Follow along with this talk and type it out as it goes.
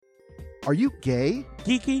Are you gay?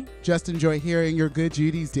 Geeky? Just enjoy hearing your good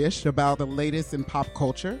Judy's dish about the latest in pop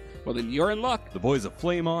culture? Well, then you're in luck. The boys of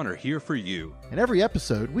Flame On are here for you. In every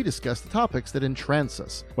episode, we discuss the topics that entrance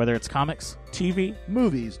us. Whether it's comics, TV,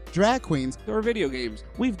 Movies, drag queens, or video games,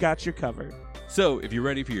 we've got you covered. So, if you're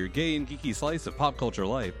ready for your gay and geeky slice of pop culture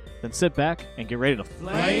life, then sit back and get ready to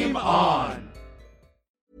Flame On!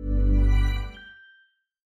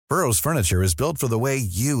 Burrow's furniture is built for the way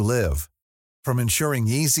you live. From ensuring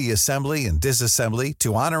easy assembly and disassembly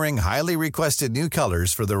to honoring highly requested new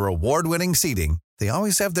colors for their award-winning seating, they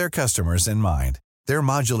always have their customers in mind. Their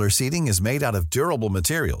modular seating is made out of durable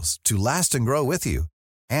materials to last and grow with you.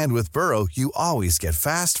 And with Burrow, you always get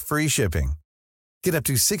fast, free shipping. Get up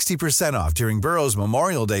to 60% off during Burrow's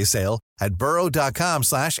Memorial Day sale at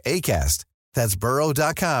burrow.com/ACAST. That's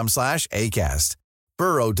burrow.com/ACAST.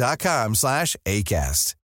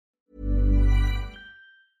 burrow.com/ACAST.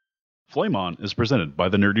 Flame On is presented by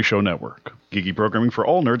the Nerdy Show Network, geeky programming for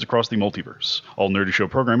all nerds across the multiverse. All Nerdy Show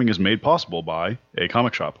programming is made possible by A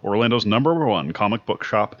Comic Shop, Orlando's #1 comic book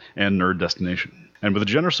shop and nerd destination, and with the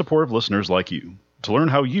generous support of listeners like you. To learn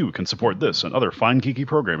how you can support this and other fine geeky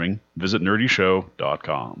programming, visit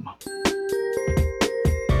nerdyshow.com.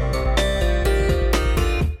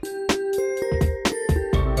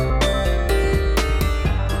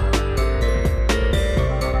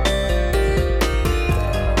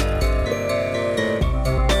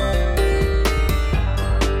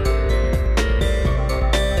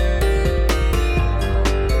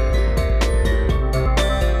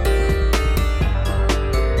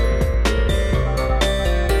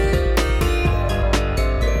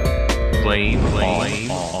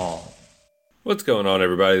 What's going on,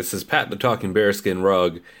 everybody? This is Pat the Talking Bearskin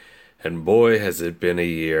Rug, and boy has it been a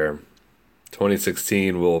year.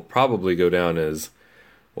 2016 will probably go down as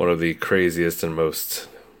one of the craziest and most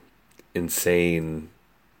insane,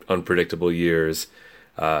 unpredictable years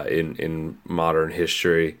in modern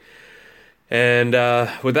history. And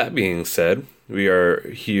with that being said, we are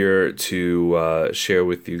here to share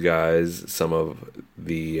with you guys some of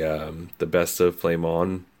the best of Flame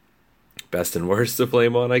On. Best and worst of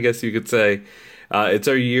Flame On, I guess you could say. It's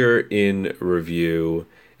our year in review,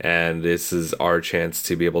 and this is our chance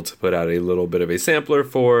to be able to put out a little bit of a sampler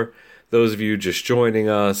for those of you just joining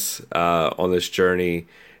us on this journey,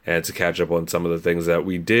 and to catch up on some of the things that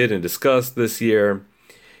we did and discussed this year.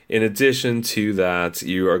 In addition to that,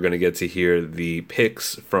 you are going to get to hear the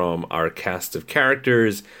picks from our cast of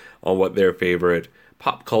characters on what their favorite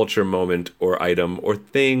pop culture moment or item or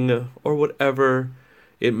thing or whatever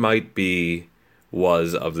it might be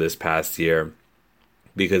was of this past year.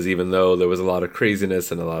 Because even though there was a lot of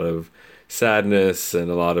craziness and a lot of sadness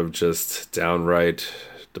and a lot of just downright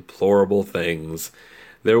deplorable things,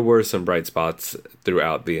 there were some bright spots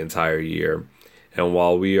throughout the entire year. And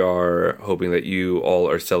while we are hoping that you all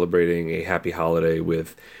are celebrating a happy holiday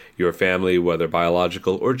with your family, whether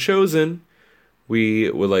biological or chosen,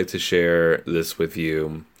 we would like to share this with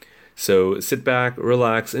you. So sit back,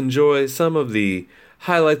 relax, enjoy some of the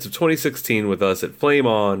highlights of 2016 with us at Flame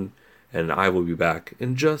On, and I will be back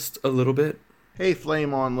in just a little bit. Hey,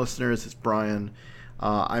 Flame On listeners, it's Brian.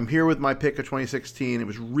 I'm here with my pick of 2016. It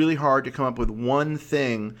was really hard to come up with one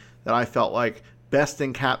thing that I felt like best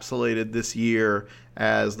encapsulated this year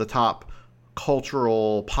as the top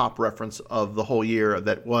cultural pop reference of the whole year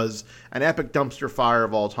that was an epic dumpster fire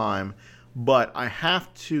of all time. But I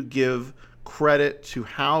have to give credit to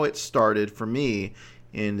how it started for me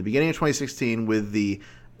in the beginning of 2016 with the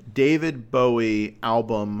David Bowie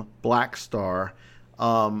album Black Star.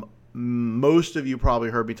 Most of you probably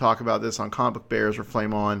heard me talk about this on Comic Book Bears or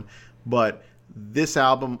Flame On, but this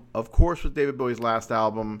album, of course, was David Bowie's last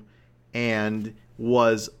album and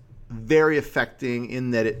was very affecting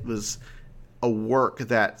in that it was a work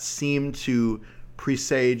that seemed to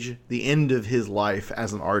presage the end of his life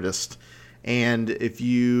as an artist. And if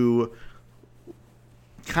you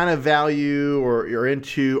kind of value or you're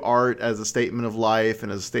into art as a statement of life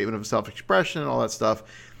and as a statement of self-expression and all that stuff,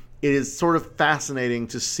 it is sort of fascinating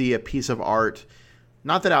to see a piece of art,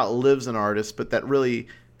 not that outlives an artist, but that really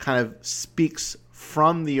kind of speaks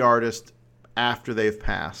from the artist after they've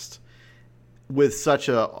passed with such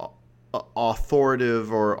a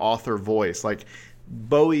authoritative or author voice. Like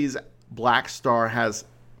Bowie's Black Star has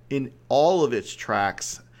in all of its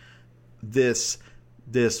tracks this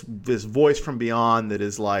voice from beyond that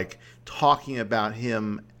is like talking about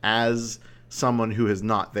him as someone who is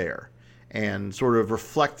not there and sort of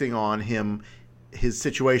reflecting on him, his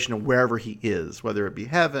situation of wherever he is, whether it be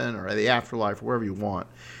heaven or the afterlife or wherever you want.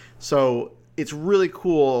 So it's really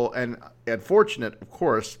cool and fortunate, of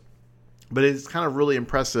course, But it's kind of really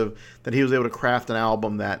impressive that he was able to craft an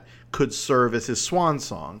album that could serve as his swan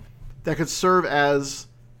song, that could serve as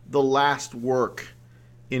the last work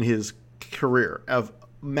in his career of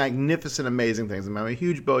magnificent, amazing things. I'm a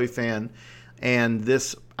huge Bowie fan, and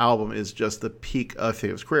this album is just the peak of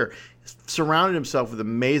his career. He's surrounded himself with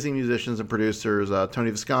amazing musicians and producers.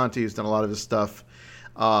 Tony Visconti, who's done a lot of his stuff.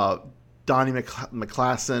 Donnie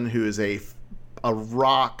McClassen, who is a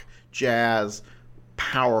rock jazz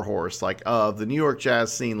power horse, like of the New York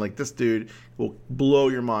jazz scene. Like, this dude will blow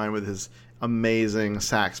your mind with his amazing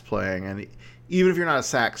sax playing. And even if you're not a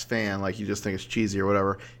sax fan, like you just think it's cheesy or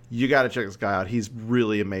whatever, you got to check this guy out. He's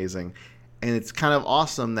really amazing. And it's kind of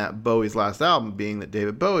awesome that Bowie's last album, being that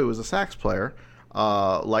David Bowie was a sax player,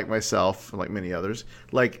 like myself, like many others,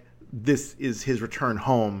 like this is his return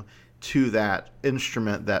home to that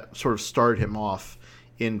instrument that sort of started him off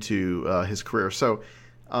into his career. So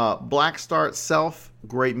Black Star itself,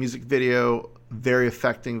 great music video, very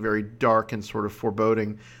affecting, very dark and sort of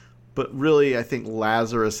foreboding. But really, I think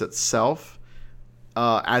Lazarus itself,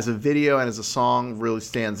 as a video and as a song, really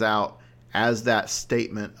stands out as that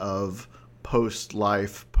statement of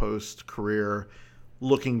post-life, post-career,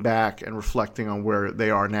 looking back and reflecting on where they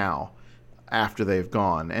are now after they've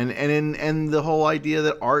gone. And the whole idea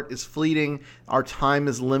that art is fleeting, our time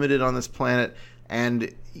is limited on this planet,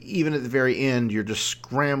 and even at the very end, you're just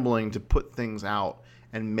scrambling to put things out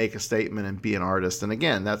and make a statement and be an artist. And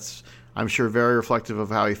again, that's, I'm sure, very reflective of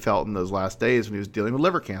how he felt in those last days when he was dealing with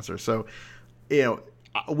liver cancer. So, you know,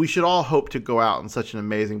 we should all hope to go out in such an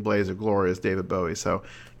amazing blaze of glory as David Bowie. So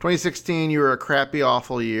 2016, you were a crappy,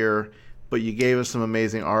 awful year, but you gave us some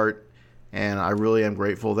amazing art, and I really am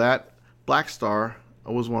grateful that Black Star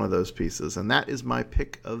was one of those pieces, and that is my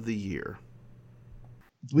pick of the year.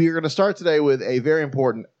 We are going to start today with a very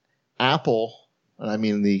important Apple, and I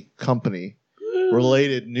mean the company,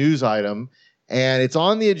 related news item. And it's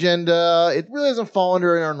on the agenda. It really doesn't fall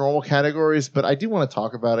under our normal categories, but I do want to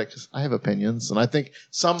talk about it because I have opinions. And I think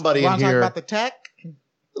somebody in here... talk about the tech? A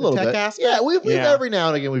little tech bit. aspect? Yeah, we've every now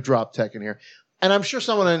and again, we've dropped tech in here. And I'm sure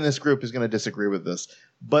someone in this group is going to disagree with this.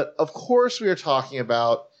 But of course, we are talking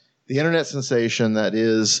about the internet sensation that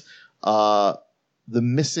is the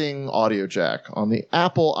missing audio jack on the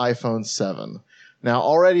Apple iPhone 7. Now,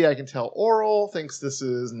 already I can tell Oral thinks this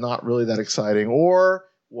is not really that exciting. Or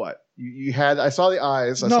what? You had, I saw the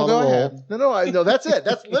eyes. I saw the roll. Ahead. No, that's it.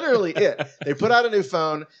 That's literally it. They put out a new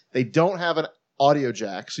phone. They don't have an audio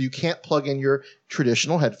jack, so you can't plug in your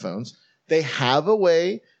traditional headphones. They have a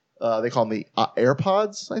way. They call them the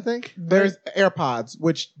AirPods, I think. There's AirPods,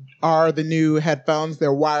 which are the new headphones.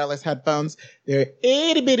 They're wireless headphones. They're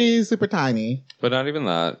itty bitty, super tiny. But not even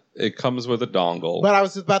that. It comes with a dongle. But I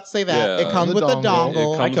was just about to say that. Yeah. It comes with a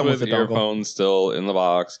dongle. It comes with earphones still in the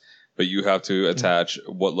box, but you have to attach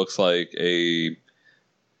what looks like a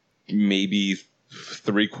maybe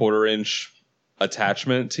 3/4 inch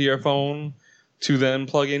attachment to your phone to then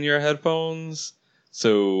plug in your headphones.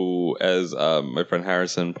 So, as my friend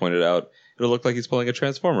Harrison pointed out, it'll look like he's pulling a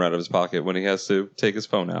transformer out of his pocket when he has to take his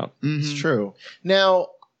phone out. Mm-hmm. It's true. Now,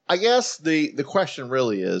 I guess the question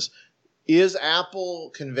really is Apple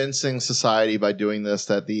convincing society by doing this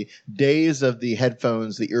that the days of the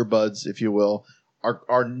headphones, the earbuds, if you will,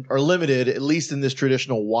 are limited, at least in this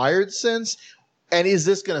traditional wired sense? And is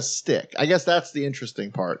this going to stick? I guess that's the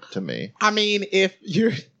interesting part to me. I mean,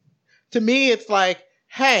 to me, it's like,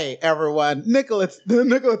 hey, everyone, Nikola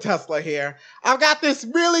Tesla here. I've got this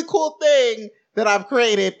really cool thing that I've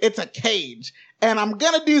created. It's a cage. And I'm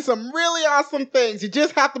going to do some really awesome things. You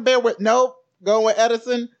just have to bear with, nope, going with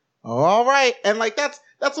Edison. All right. And like, that's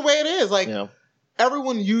the way it is. Like,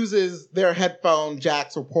 everyone uses their headphone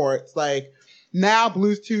jacks or ports. Like, now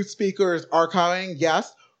Bluetooth speakers are coming.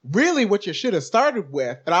 Yes. Really what you should have started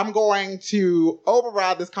with, and I'm going to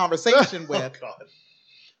override this conversation with. Oh, God.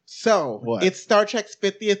 So, what? It's Star Trek's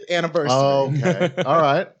 50th anniversary. Oh, okay. All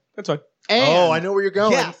right. That's fine. I know where you're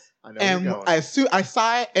going. Yes. I know where you're going. I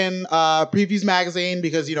saw it in Previews magazine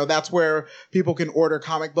because, that's where people can order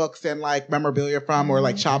comic books and like memorabilia from, or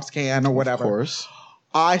like Shops Can or whatever. Of course.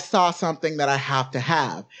 I saw something that I have to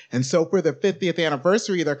have. And so for the 50th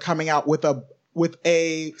anniversary, they're coming out with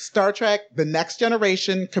a Star Trek The Next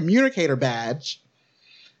Generation communicator badge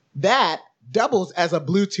that doubles as a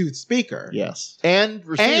Bluetooth speaker. Yes. And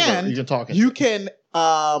receiver. And you can talk into. You can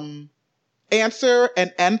answer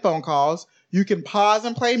and end phone calls. You can pause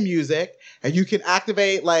and play music. And you can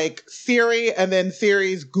activate like Siri and then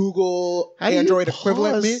Siri's Google Android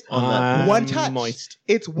equivalent. One touch. Moist.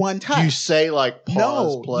 It's one touch. You say like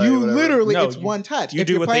pause, play, you whatever. literally, No, it's one touch. you If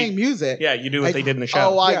do you're what playing music. Yeah, you do what like, they did in the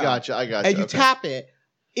show. Oh, I Yeah. got you. And you tap it.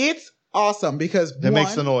 It's awesome because It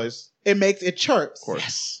makes the noise. it chirps. Of course.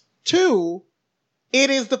 Yes. 2, it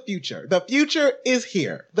is the future. The future is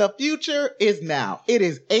here. The future is now. It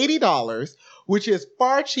is $80, which is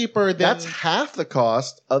far cheaper than... That's half the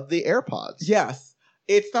cost of the AirPods. Yes.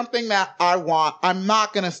 It's something that I want. I'm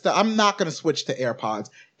not going to switch to AirPods.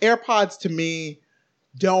 AirPods to me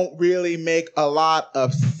don't really make a lot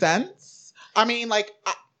of sense. I mean, like,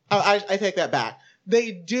 I take that back.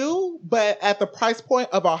 They do, but at the price point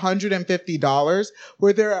of $150,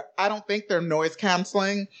 where I don't think they're noise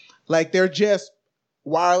canceling. Like, they're just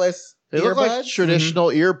wireless They earbuds. look like traditional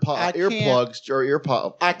I can't- earplugs or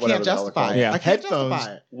earpod. I can't justify it. Yeah. I can't Headphones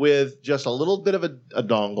justify it. with just a little bit of a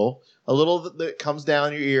dongle, a little that comes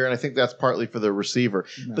down your ear, and I think that's partly for the receiver.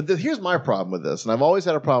 No. But here's my problem with this, and I've always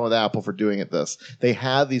had a problem with Apple for doing it this. They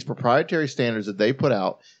have these proprietary standards that they put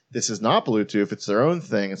out. This is not Bluetooth. It's their own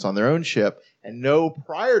thing. It's on their own chip, and no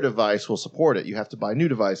prior device will support it. You have to buy new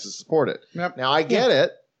devices to support it. Yep. Now, I get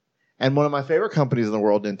it, and one of my favorite companies in the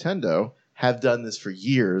world, Nintendo, have done this for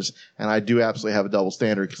years, and I do absolutely have a double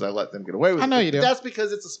standard because I let them get away with it. I know you do. That's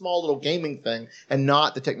because it's a small little gaming thing and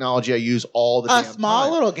not the technology I use all the A damn small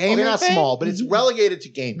time. little gaming Okay, not thing? small, but it's relegated to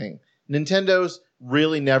gaming. Nintendo's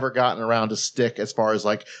really never gotten around to stick as far as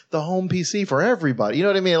like the home PC for everybody. You know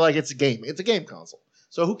what I mean? Like it's a game console.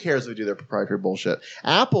 So who cares if they do their proprietary bullshit?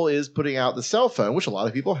 Apple is putting out the cell phone, which a lot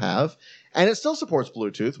of people have, and it still supports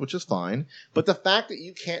Bluetooth, which is fine. But the fact that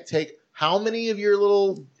you can't take how many of your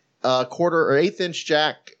little quarter or eighth-inch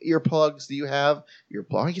jack earplugs do you have?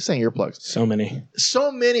 Why are you saying earplugs? So many.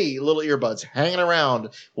 So many little earbuds hanging around.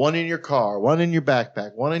 One in your car, one in your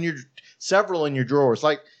backpack, several in your drawers.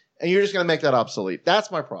 Like, and you're just going to make that obsolete.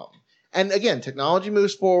 That's my problem. And again, technology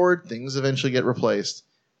moves forward. Things eventually get replaced.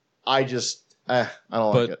 I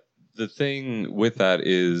don't like it. The thing with that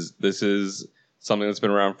is this is something that's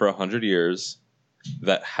been around for 100 years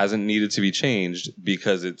that hasn't needed to be changed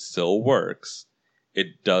because it still works.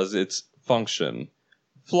 It does its function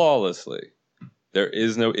flawlessly. There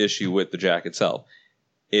is no issue with the jack itself.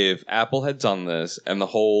 If Apple had done this and the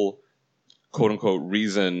whole quote-unquote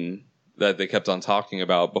reason that they kept on talking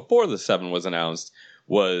about before the 7 was announced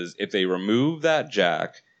was if they remove that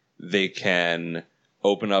jack, they can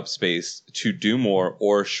open up space to do more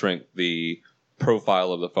or shrink the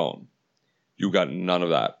profile of the phone. You got none of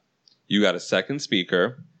that. You got a second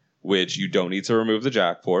speaker, which you don't need to remove the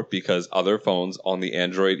jack for because other phones on the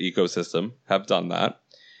Android ecosystem have done that.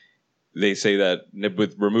 They say that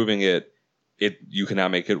with removing it, you can now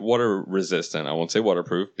make it water resistant. I won't say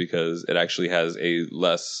waterproof because it actually has a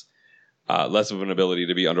less of an ability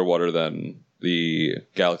to be underwater than the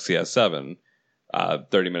Galaxy S7,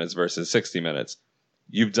 30 minutes versus 60 minutes.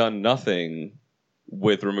 You've done nothing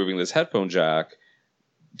with removing this headphone jack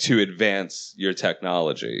to advance your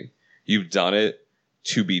technology. You've done it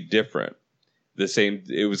to be different.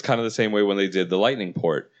 It was kind of the same way when they did the Lightning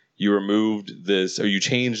port. You removed this, or you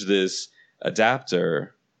changed this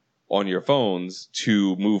adapter on your phones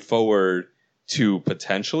to move forward to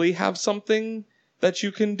potentially have something that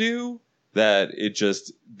you can do that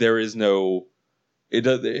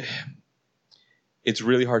it's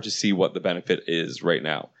really hard to see what the benefit is right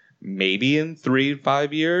now. Maybe in 3 to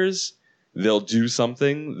 5 years, they'll do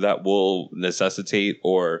something that will necessitate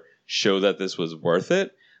or show that this was worth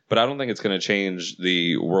it. But I don't think it's going to change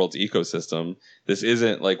the world's ecosystem. This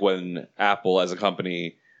isn't like when Apple as a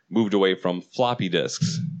company moved away from floppy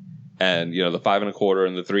disks and, the 5 1/4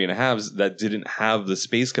 and the 3 1/2s that didn't have the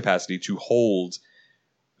space capacity to hold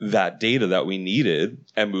that data that we needed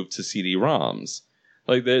and moved to CD-ROMs.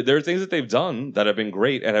 Like there are things that they've done that have been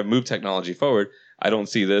great and have moved technology forward. I don't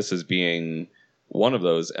see this as being one of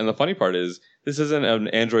those. And the funny part is this isn't an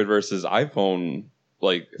Android versus iPhone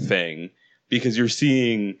thing because you're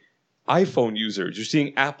seeing iPhone users, you're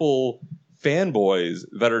seeing Apple fanboys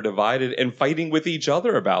that are divided and fighting with each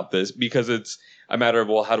other about this because it's a matter of,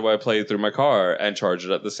 well, how do I play it through my car and charge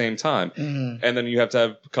it at the same time? Mm-hmm. And then you have to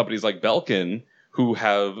have companies like Belkin who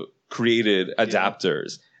have created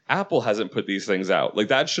adapters. Apple hasn't put these things out.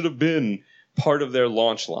 That should have been part of their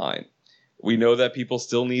launch line. We know that people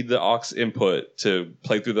still need the aux input to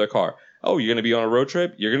play through their car. Oh, you're going to be on a road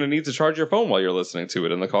trip? You're going to need to charge your phone while you're listening to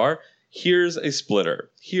it in the car. Here's a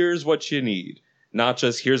splitter. Here's what you need. Not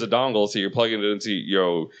just here's a dongle so you're plugging it into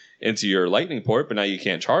your Lightning port, but now you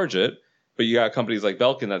can't charge it. But you got companies like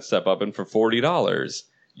Belkin that step up and for $40,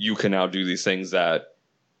 you can now do these things that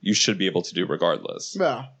you should be able to do regardless.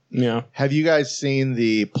 Yeah. Have you guys seen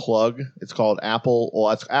the plug? It's called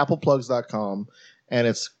it's appleplugs.com, and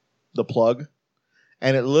it's the plug.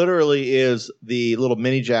 And it literally is the little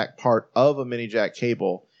mini jack part of a mini jack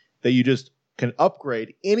cable that you just can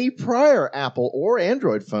upgrade any prior Apple or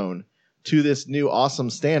Android phone to this new awesome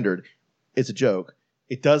standard. It's a joke.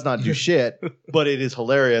 It does not do shit, but it is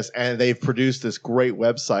hilarious. And they've produced this great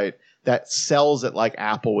website that sells it like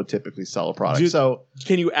Apple would typically sell a product. So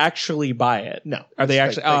can you actually buy it? No. Are they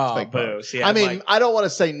It's actually? fake Boo. product. See, I mean, I don't want to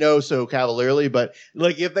say no so cavalierly, but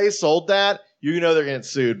like if they sold that, you know they're going to get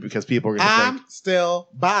sued because people are going to think. I'm still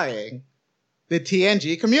buying the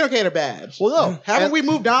TNG communicator badge. Well, no. Haven't we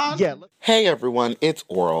moved on? Yeah. Hey everyone, it's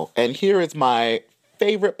Oral, and here is my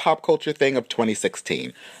favorite pop culture thing of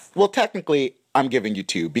 2016. Well, technically, I'm giving you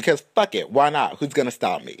two, because fuck it, why not? Who's gonna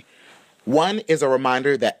stop me? One is a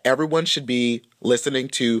reminder that everyone should be listening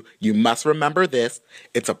to You Must Remember This.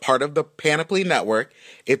 It's a part of the Panoply Network.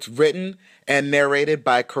 It's written and narrated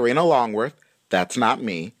by Karina Longworth. That's not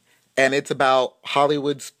me. And it's about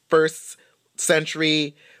Hollywood's first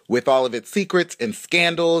century with all of its secrets and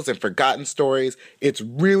scandals and forgotten stories. It's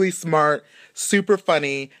really smart, super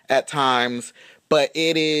funny at times, but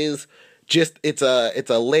it is just, it's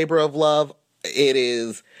a labor of love. It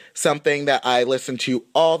is something that I listen to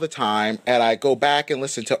all the time, and I go back and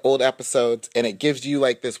listen to old episodes, and it gives you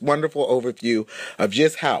like this wonderful overview of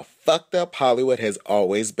just how fucked up Hollywood has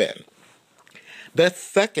always been. The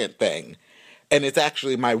second thing, and it's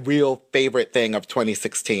actually my real favorite thing of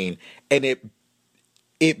 2016, and it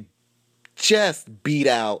just beat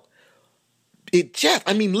out,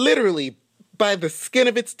 literally by the skin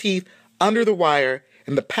of its teeth, under the wire,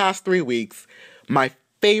 in the past 3 weeks, my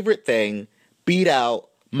favorite thing beat out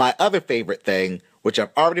my other favorite thing, which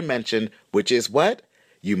I've already mentioned, which is what?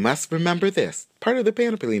 You Must Remember This, part of the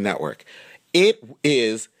Panoply Network. It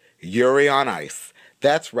is Yuri on Ice.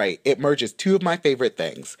 That's right, it merges two of my favorite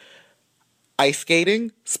things. Ice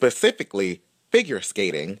skating, specifically figure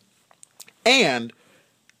skating, and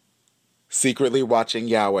secretly watching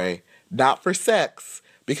yaoi. Not for sex,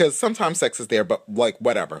 because sometimes sex is there, but like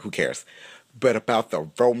whatever, who cares? But about the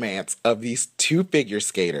romance of these two figure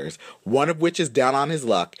skaters, one of which is down on his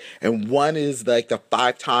luck, and one is like the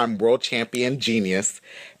 5-time world champion genius,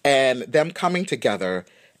 and them coming together,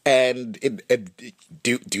 and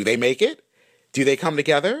do they make it? Do they come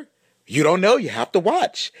together? You don't know, you have to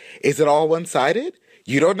watch. Is it all one-sided?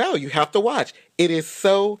 You don't know, you have to watch. It is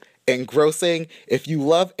so engrossing. If you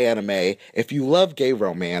love anime, if you love gay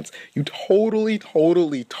romance, you totally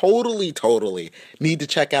need to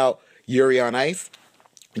check out Yuri on Ice.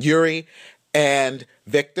 Yuri and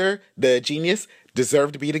Victor, the genius,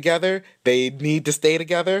 deserve to be together. They need to stay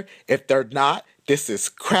together. If they're not, this is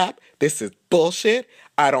crap. This is bullshit.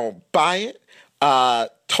 I don't buy it.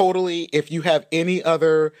 Totally, if you have any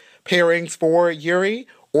other pairings for Yuri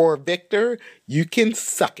or Victor, you can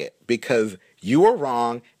suck it because you are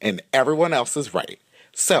wrong and everyone else is right.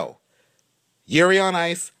 So, Yuri on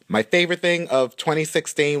Ice, my favorite thing of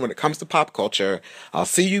 2016 when it comes to pop culture. I'll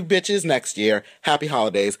see you bitches next year. Happy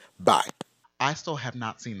holidays. Bye. I still have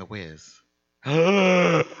not seen The Wiz.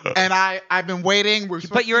 And I've been waiting.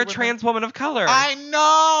 But you're a trans woman of color. I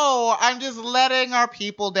know. I'm just letting our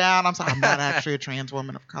people down. I'm sorry. I'm not actually a trans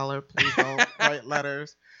woman of color. Please don't write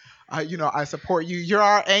letters. I support you. You're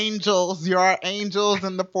our angels. You're our angels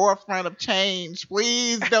in the forefront of change.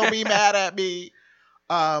 Please don't be mad at me.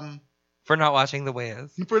 For not watching The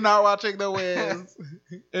Wiz. For not watching The Wiz.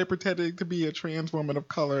 And pretending to be a trans woman of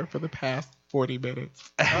color for the past 40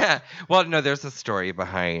 minutes. Well, no, there's a story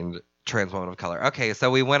behind Trans Woman of Color. Okay, so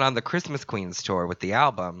we went on the Christmas Queens tour with the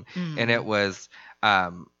album, and it was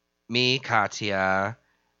me, Katya,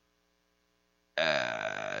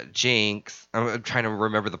 Jinx. I'm trying to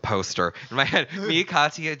remember the poster in my head. Me,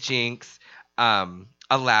 Katya, Jinx,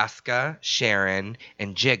 Alaska, Sharon,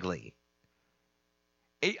 and Jiggly.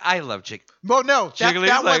 I love Jiggly. Well, no,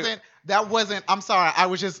 that wasn't. I'm sorry. I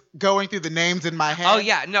was just going through the names in my head. Oh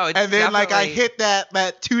yeah, no. It's and then like I hit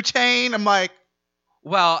that 2 Chainz. I'm like,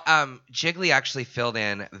 well, Jiggly actually filled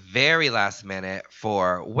in very last minute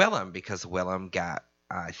for Willem because Willem got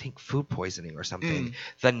I think food poisoning or something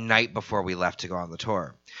the night before we left to go on the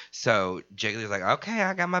tour. So Jiggly was like, "Okay,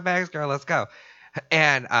 I got my bags, girl. Let's go."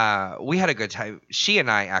 And we had a good time. She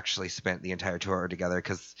and I actually spent the entire tour together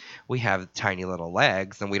because we have tiny little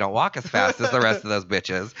legs and we don't walk as fast as the rest of those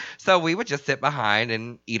bitches. So we would just sit behind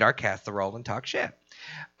and eat our casserole and talk shit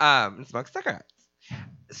and smoke cigarettes.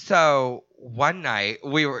 So one night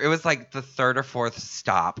it was like the 3rd or 4th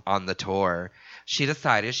stop on the tour. She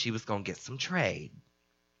decided she was going to get some trade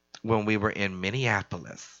when we were in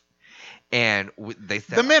Minneapolis. And they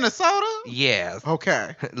said... The Minnesota? Yes.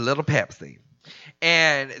 Okay. Little Pepsi.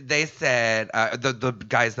 And they said, the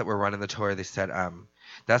guys that were running the tour, they said,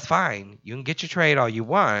 that's fine. You can get your trade all you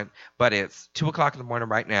want, but it's 2 o'clock in the morning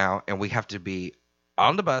right now, and we have to be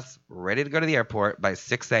on the bus, ready to go to the airport by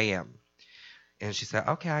 6 a.m. And she said,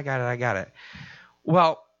 okay, I got it.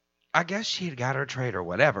 Well, I guess she had got her trade or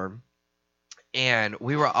whatever. And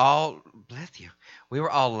we were all, bless you, we were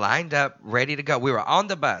all lined up, ready to go. We were on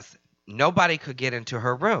the bus. Nobody could get into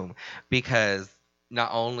her room because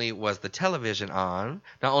not only was the television on,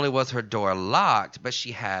 not only was her door locked, but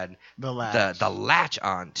she had the latch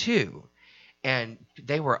on too. And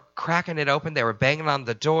they were cracking it open. They were banging on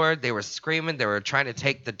the door. They were screaming. They were trying to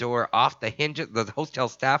take the door off the hinges. The hotel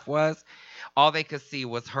staff was. All they could see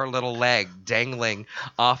was her little leg dangling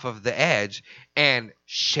off of the edge. And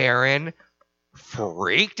Sharon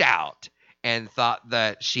freaked out and thought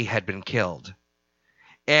that she had been killed.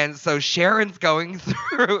 And so Sharon's going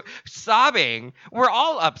through sobbing. We're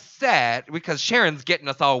all upset because Sharon's getting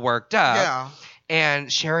us all worked up. Yeah.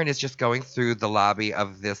 And Sharon is just going through the lobby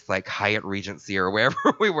of this like Hyatt Regency or wherever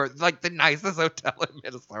we were, like the nicest hotel in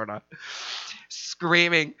Minnesota,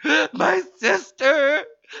 screaming, my sister,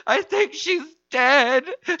 I think she's dead.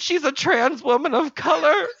 She's a trans woman of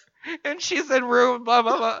color. And she's in room, blah,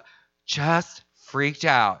 blah, blah. Just freaked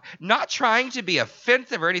out. Not trying to be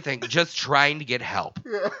offensive or anything, just trying to get help.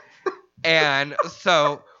 Yeah. And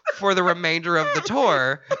so for the remainder of the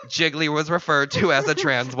tour, Jiggly was referred to as a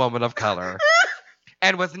trans woman of color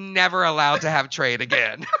and was never allowed to have trade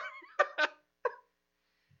again.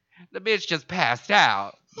 The bitch just passed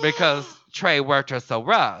out because Trey worked her so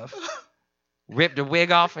rough, ripped her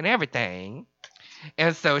wig off and everything.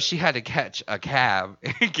 And so she had to catch a cab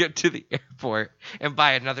and get to the airport and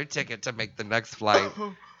buy another ticket to make the next flight.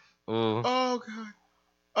 Ooh. Oh,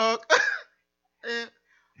 God.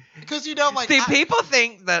 Because, you know, like... See, people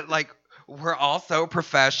think that, like, we're all so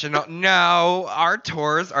professional. No, our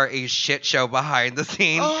tours are a shit show behind the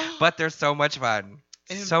scenes, but they're so much fun.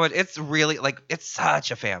 So it's really, like, it's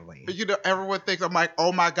such a family. You know, everyone thinks, I'm like,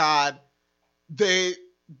 oh, my God, they're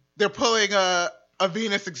pulling a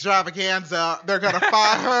Venus extravaganza. They're going to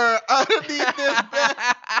find her underneath this bed.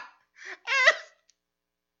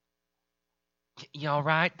 Y'all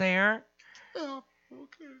right there? Oh,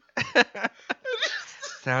 okay.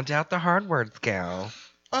 Sound out the hard words, gal.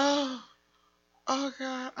 Oh,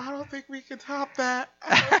 God. I don't think we can top that.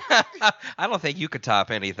 I don't think you could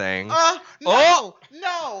top anything. No.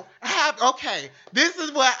 Okay. This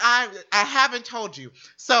is what I haven't told you.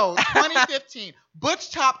 So, 2015.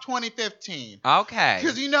 Butch Top 2015. Okay.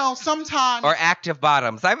 Because, you know, sometimes... Or Active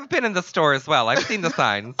Bottoms. I've been in the store as well. I've seen the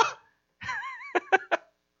signs.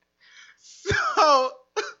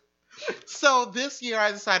 So this year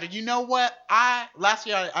I decided, you know what? Last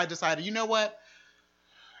year I decided, you know what?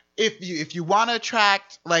 If you want to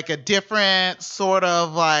attract like a different sort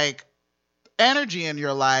of like energy in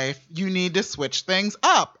your life, you need to switch things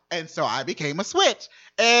up. And so I became a switch.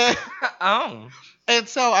 And And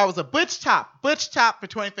so I was a Butch Top for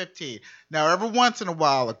 2015. Now, every once in a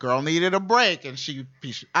while, a girl needed a break, and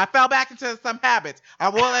I fell back into some habits. I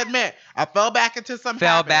will admit, I fell back into some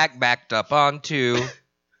habits. Backed up onto.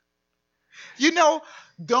 You know,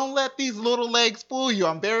 don't let these little legs fool you.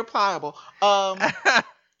 I'm very pliable. But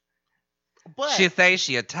She say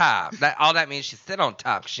she a top. All that means she sit on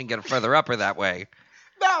top. She can get a further upper that way.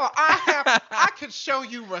 No, I could show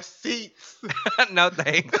you receipts. No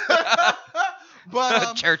thanks.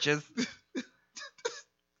 But churches.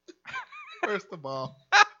 First of all,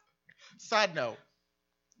 side note,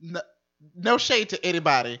 no shade to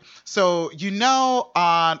anybody. So you know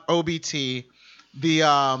on OBT,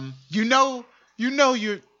 the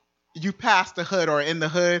you pass the hood or in the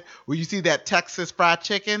hood where you see that Texas fried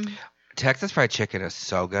chicken. Texas fried chicken is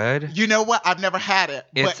so good. You know what? I've never had it.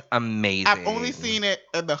 It's amazing. I've only seen it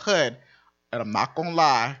in the hood, and I'm not gonna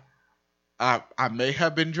lie. I may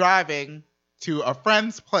have been driving to a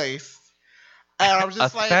friend's place, and I was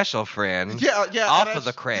just a special friend. Yeah. Off of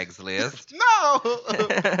the Craigslist. No.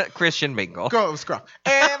 Christian Mingle. Go scruff.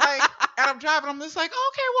 And I'm driving. I'm just like,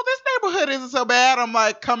 okay, well, this neighborhood isn't so bad. I'm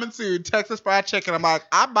like, coming to Texas Fried Chicken. I'm like,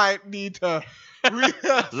 I might need to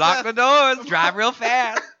lock the doors. Drive real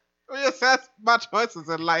fast. Reassess my choices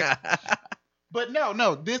in life. But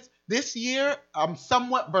no. This year, I'm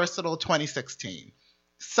somewhat versatile. 2016.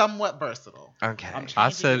 Somewhat versatile. Okay. I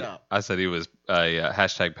said he was a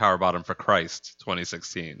hashtag power bottom for Christ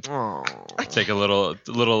 2016. Oh. Take a little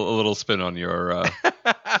spin on your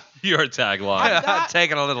your tagline.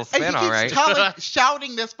 Taking a little spin, all right.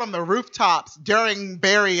 Shouting this from the rooftops during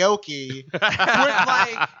karaoke.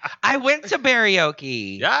 I went to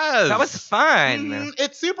karaoke. Yes. That was fun.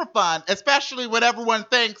 It's super fun, especially when everyone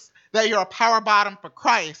thinks that you're a power bottom for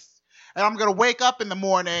Christ. And I'm going to wake up in the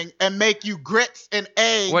morning and make you grits and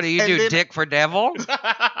eggs. What do you do, dick for devil?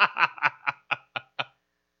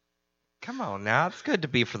 Come on now. It's good to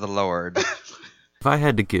be for the Lord. If I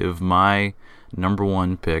had to give my number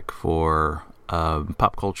one pick for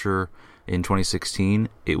pop culture in 2016,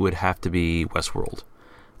 it would have to be Westworld.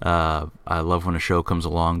 I love when a show comes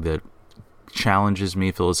along that challenges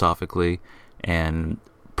me philosophically and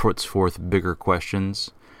puts forth bigger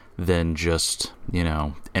questions than just,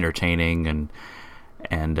 entertaining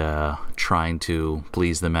and trying to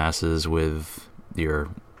please the masses with your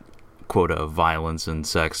quota of violence and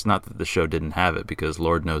sex. Not that the show didn't have it, because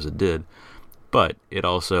Lord knows it did, but it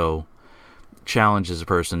also challenges a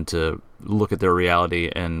person to look at their reality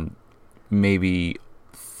and maybe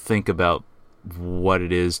think about what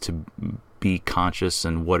it is to be conscious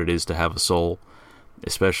and what it is to have a soul,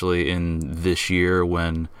 especially in this year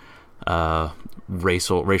when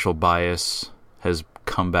racial bias has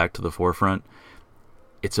come back to the forefront.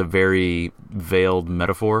 It's a very veiled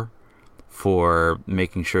metaphor for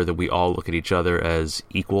making sure that we all look at each other as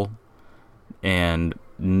equal and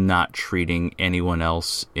not treating anyone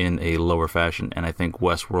else in a lower fashion. And I think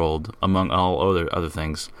Westworld, among all other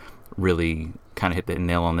things, really kind of hit the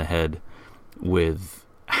nail on the head with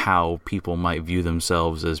how people might view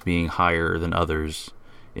themselves as being higher than others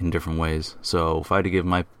in different ways. So if I had to give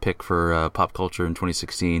my pick for pop culture in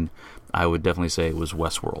 2016, I would definitely say it was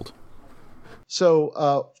Westworld.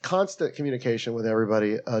 So constant communication with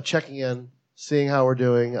everybody, checking in, seeing how we're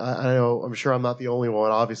doing. I'm sure I'm not the only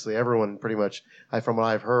one. Obviously, everyone pretty much, from what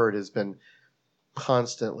I've heard, has been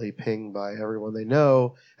constantly pinged by everyone they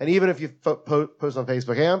know. And even if you post on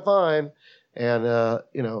Facebook, hey, I'm fine, and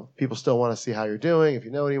people still want to see how you're doing, if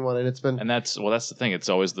you know anyone. And it's been, and that's the thing. It's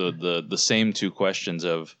always the same two questions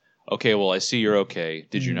of, okay, well, I see you're okay.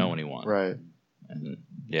 Did you know anyone? Right. And,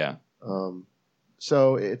 yeah.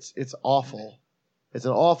 So it's awful. It's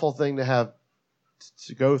an awful thing to have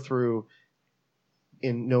to go through.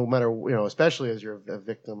 In no matter, especially as you're a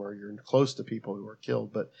victim or you're close to people who are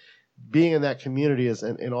killed, but being in that community is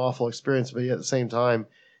an awful experience. But yet at the same time,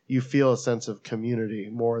 you feel a sense of community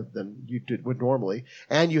more than you would normally,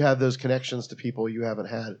 and you have those connections to people you haven't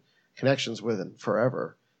had connections with in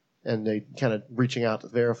forever, and they kind of reaching out to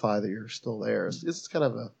verify that you're still there. It's kind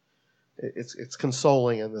of it's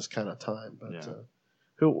consoling in this kind of time. But yeah.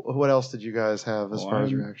 What else did you guys have as far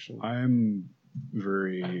as reaction? I'm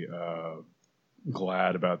very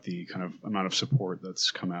glad about the kind of amount of support that's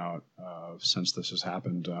come out since this has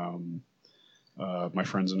happened. My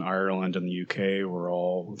friends in Ireland and the UK were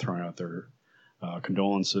all throwing out their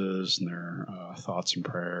condolences and their thoughts and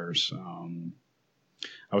prayers.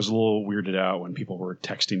 I was a little weirded out when people were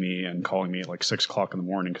texting me and calling me at like 6 o'clock in the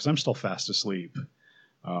morning because I'm still fast asleep.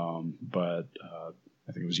 But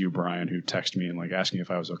I think it was you, Brian, who texted me and like asked me if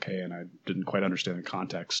I was okay, and I didn't quite understand the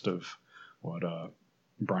context of what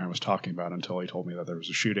Brian was talking about until he told me that there was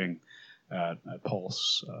a shooting at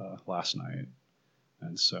Pulse last night.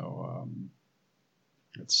 And so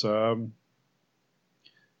it's been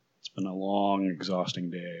a long,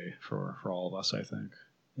 exhausting day for all of us, I think.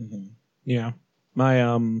 Mm-hmm. Yeah. My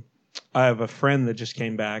I have a friend that just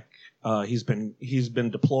came back. He's been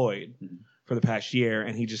deployed for the past year,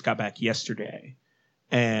 and he just got back yesterday.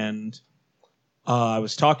 And I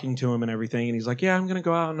was talking to him and everything, and he's like, "Yeah, I'm gonna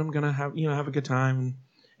go out and I'm gonna have a good time,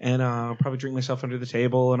 and I'll probably drink myself under the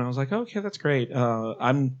table." And I was like, "Okay, that's great."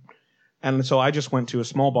 And so I just went to a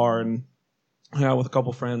small bar and hung out with a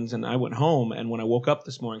couple friends, and I went home. And when I woke up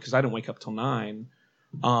this morning, because I didn't wake up till 9,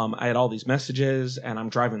 I had all these messages, and I'm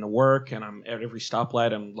driving to work, and I'm at every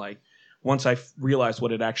stoplight. I'm like, once I realized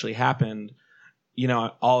what had actually happened,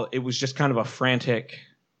 it was just kind of a frantic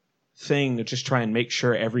thing to just try and make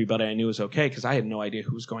sure everybody I knew was okay, because I had no idea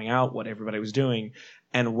who was going out, what everybody was doing.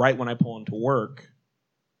 And right when I pull into work,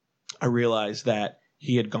 I realized that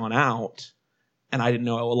he had gone out, and I didn't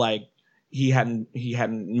know, like, he hadn't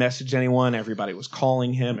messaged anyone. Everybody was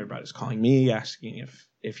calling him. Everybody was calling me, asking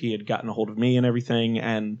if he had gotten a hold of me and everything.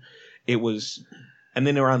 And and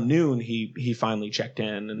then around noon, he finally checked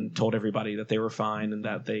in and told everybody that they were fine and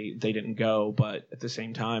that they didn't go. But at the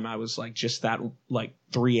same time, I was like, just that, like,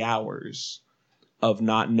 3 hours of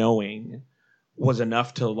not knowing was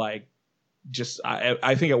enough to, like, just,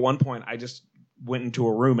 I think at one point I just went into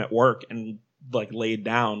a room at work and, like, laid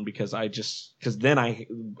down because then I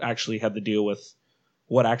actually had to deal with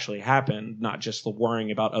what actually happened, not just the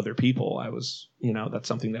worrying about other people. I was, that's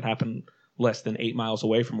something that happened less than 8 miles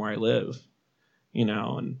away from where I live.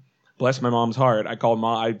 And bless my mom's heart. I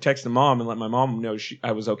texted mom and let my mom know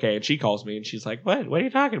I was okay. And she calls me and she's like, What are you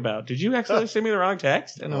talking about? Did you accidentally send me the wrong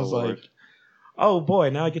text? And I was like, oh boy,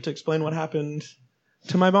 now I get to explain what happened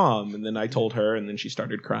to my mom. And then I told her, and then she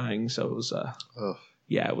started crying. So it was,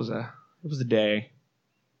 it was a day.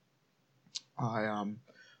 I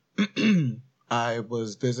I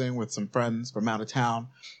was visiting with some friends from out of town,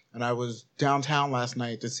 and I was downtown last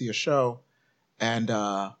night to see a show, and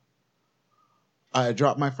I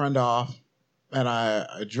dropped my friend off, and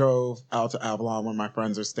I drove out to Avalon where my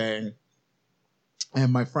friends are staying,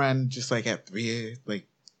 and my friend just like at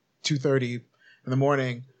 2:30 in the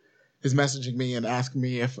morning is messaging me and asking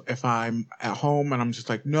me if I'm at home, and I'm just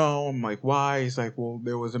like, no. I'm like, why? He's like, well,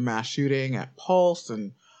 there was a mass shooting at Pulse,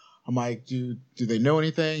 and I'm like, do they know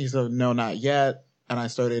anything? He said, no, not yet. And I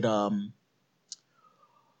started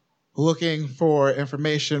looking for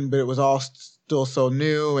information, but it was all still so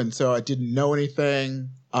new, and so I didn't know anything.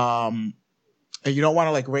 And you don't want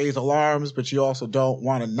to like raise alarms, but you also don't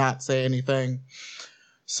want to not say anything.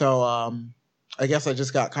 So I guess I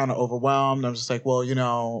just got kind of overwhelmed. I'm just like, well, you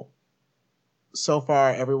know, so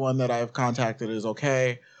far everyone that I've contacted is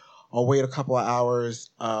okay. I'll wait a couple of hours.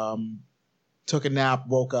 Took a nap,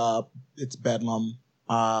 woke up. It's bedlam.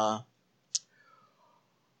 Found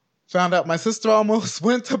out my sister almost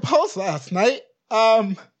went to Pulse last night.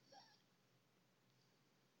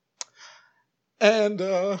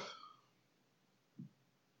 And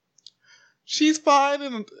she's fine,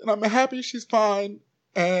 and I'm happy she's fine.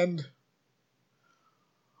 And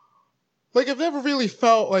like, I've never really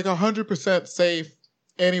felt like 100% safe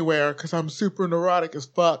anywhere because I'm super neurotic as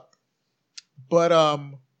fuck. But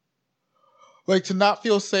like, to not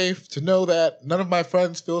feel safe, to know that none of my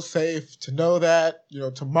friends feel safe, to know that, you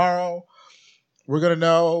know, tomorrow we're gonna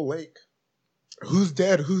know like who's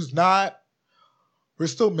dead, who's not. We're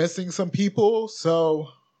still missing some people, so,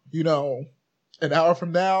 you know, an hour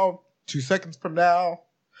from now, 2 seconds from now,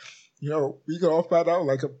 you know, we can all find out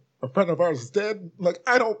like a friend of ours is dead. Like,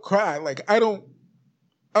 I don't cry. Like, I don't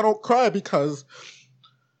cry because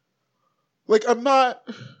like, I'm not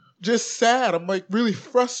just sad. I'm like really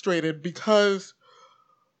frustrated because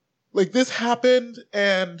like this happened,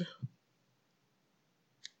 and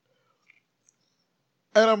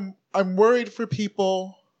I'm worried for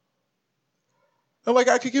people. And like,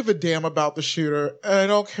 I could give a damn about the shooter, and I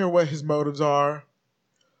don't care what his motives are,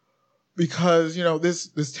 because, you know,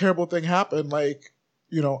 this terrible thing happened. Like,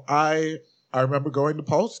 you know, I remember going to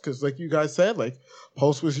Pulse because, like you guys said, like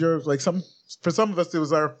Pulse was for some of us it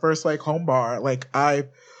was our first like home bar. Like, I,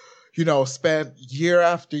 you know, spent year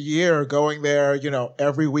after year going there, you know,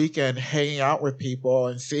 every weekend hanging out with people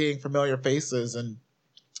and seeing familiar faces. And,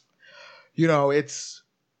 you know, it's,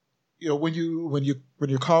 you know, when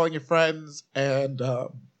you're calling your friends and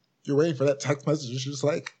you're waiting for that text message, you're just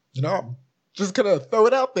like, you know, I'm just gonna throw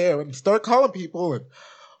it out there and start calling people and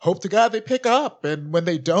hope to God they pick up. And when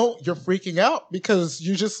they don't, you're freaking out because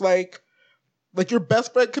you just like your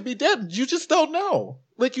best friend could be dead. You just don't know.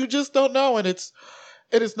 Like, you just don't know. And it's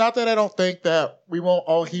not that I don't think that we won't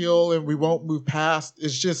all heal and we won't move past.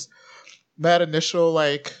 It's just that initial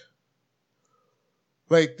like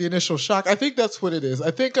the initial shock. I think that's what it is.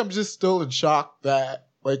 I think I'm just still in shock that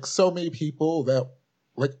like so many people that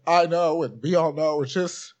like I know and we all know, it's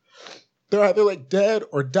just, they're either like dead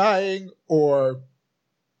or dying or,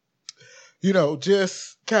 you know,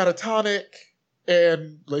 just catatonic,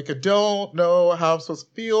 and like I don't know how I'm supposed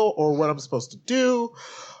to feel or what I'm supposed to do.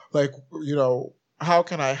 Like, you know, how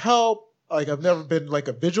can I help? Like, I've never been like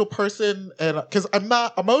a vigil person, and because I'm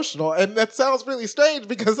not emotional, and that sounds really strange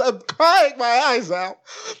because I'm crying my eyes out,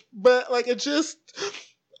 but like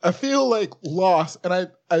I feel like lost, and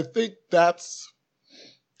I think that's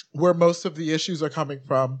where most of the issues are coming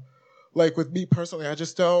from. Like, with me personally, I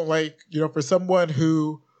just don't like, you know, for someone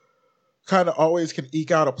who kind of always can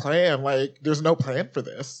eke out a plan, like, there's no plan for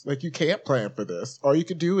this. Like, you can't plan for this. All you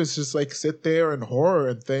can do is just like sit there in horror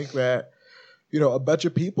and think that, you know, a bunch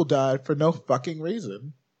of people died for no fucking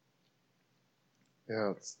reason.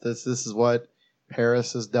 Yeah, this is what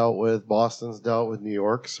Paris has dealt with, Boston's dealt with, New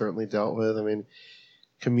York certainly dealt with. I mean,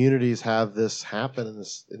 communities have this happen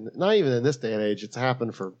not even in this day and age. It's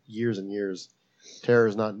happened for years and years. Terror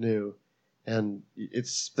is not new, and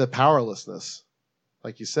it's the powerlessness,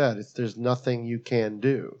 like you said. There's nothing you can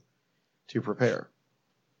do to prepare.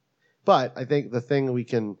 But I think the thing we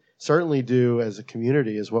can certainly do as a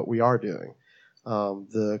community is what we are doing.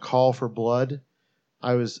 The call for blood,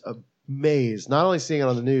 I was amazed, not only seeing it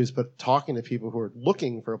on the news, but talking to people who are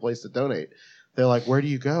looking for a place to donate. They're like, where do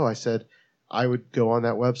you go? I said, I would go on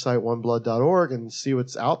that website, oneblood.org, and see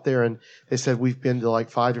what's out there. And they said, we've been to like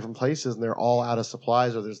 5 different places, and they're all out of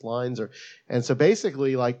supplies, or there's lines. And so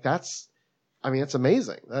basically, like, it's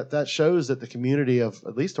amazing. That shows that the community of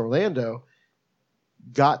at least Orlando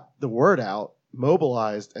got the word out,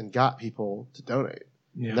 mobilized, and got people to donate.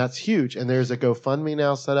 Yeah. And that's huge. And there's a GoFundMe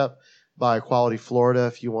now set up by Equality Florida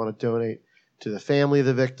if you want to donate to the family of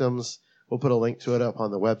the victims. We'll put a link to it up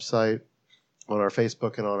on the website. our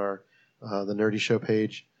Facebook and on our the Nerdy Show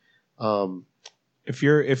page. If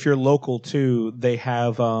you're local too, they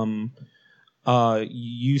have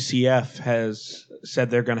UCF has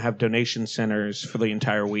said they're going to have donation centers for the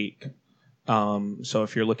entire week. So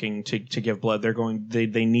if you're looking to give blood,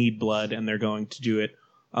 they need blood, and they're going to do it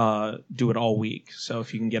all week. So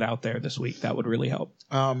if you can get out there this week, that would really help.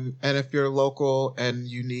 And if you're local and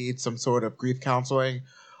you need some sort of grief counseling,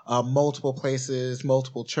 multiple places,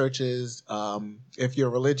 multiple churches. If you're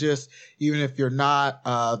religious, even if you're not,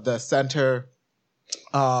 the center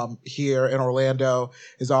here in Orlando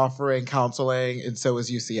is offering counseling, and so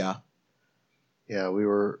is UCF. Yeah, we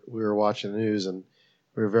were watching the news, and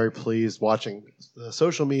we were very pleased watching the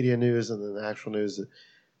social media news and then the actual news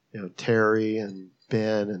that Terry and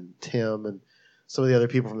Ben and Tim and some of the other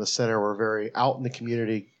people from the center were very out in the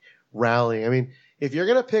community rallying. I mean, if you're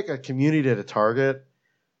going to pick a community to target,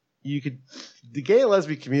 the gay and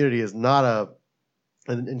lesbian community is not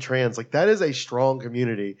and trans, like that is a strong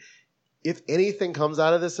community. If anything comes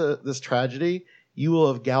out of this tragedy, you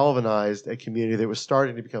will have galvanized a community that was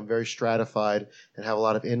starting to become very stratified and have a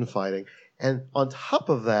lot of infighting. And on top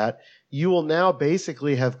of that, you will now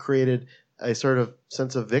basically have created a sort of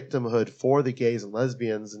sense of victimhood for the gays and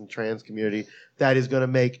lesbians and trans community that is going to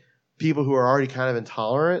make people who are already kind of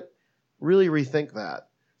intolerant really rethink that.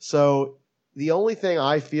 So the only thing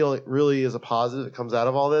I feel it really is a positive that comes out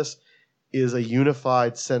of all this is a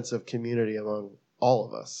unified sense of community among all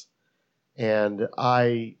of us. And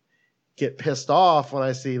I get pissed off when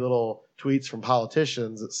I see little tweets from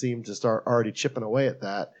politicians that seem to start already chipping away at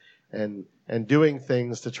that and doing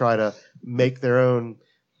things to try to make their own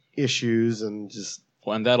issues and just.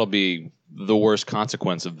 Well, and that'll be the worst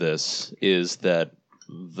consequence of this is that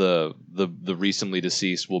the recently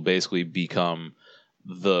deceased will basically become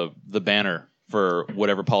the banner for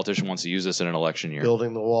whatever politician wants to use this in an election year.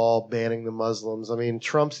 Building the wall, banning the Muslims. I mean,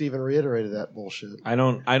 Trump's even reiterated that bullshit.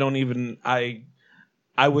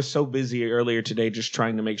 I was so busy earlier today just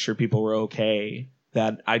trying to make sure people were okay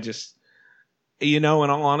that I just, in all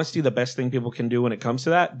honesty, the best thing people can do when it comes to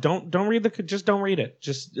that, don't read just don't read it.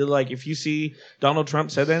 Just like if you see Donald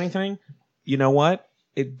Trump said anything, you know what?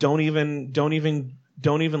 Don't even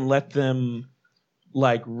let them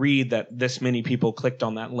like read that this many people clicked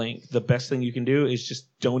on that link. The best thing you can do is just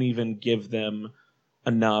don't even give them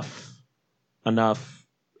enough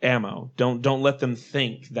ammo. Don't let them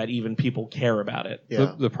think that even people care about it.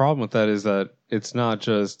 Yeah. The problem with that is that it's not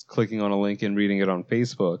just clicking on a link and reading it on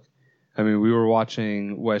Facebook. I mean, we were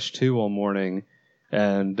watching Wesh 2 all morning,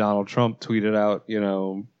 and Donald Trump tweeted out,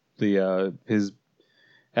 his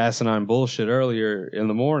asinine bullshit earlier in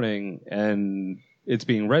the morning, and it's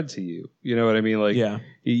being read to you. You know what I mean? Like, yeah.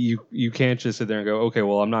 You can't just sit there and go, okay,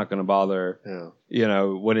 well, I'm not going to bother. Yeah.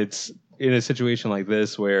 When it's in a situation like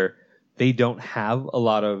this where they don't have a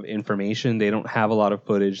lot of information, they don't have a lot of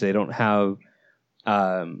footage, they don't have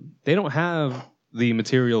the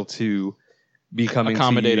material to be coming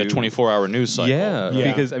accommodate to you. A 24-hour news cycle. Yeah,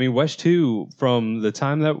 because I mean, Wesh 2, from the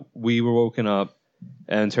time that we were woken up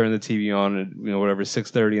and turned the TV on at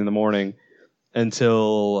 6:30 in the morning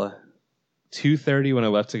until 2:30 when I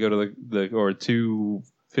left to go to or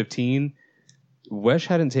 2:15, Wesh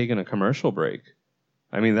hadn't taken a commercial break.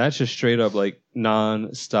 I mean, that's just straight up like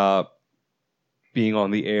non-stop being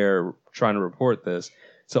on the air trying to report this.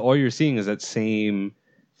 So all you're seeing is that same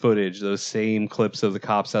footage, those same clips of the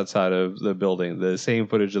cops outside of the building, the same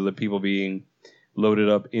footage of the people being loaded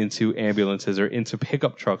up into ambulances or into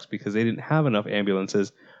pickup trucks because they didn't have enough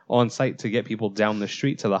ambulances on site to get people down the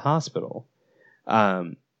street to the hospital.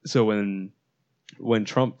 So when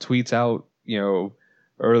Trump tweets out,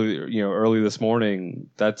 early this morning,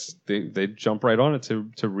 they jump right on it to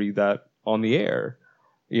read that on the air.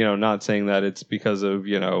 Not saying that it's because of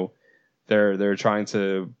they're trying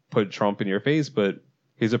to put Trump in your face, but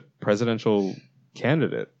he's a presidential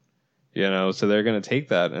candidate. So they're going to take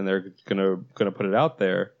that and they're going to put it out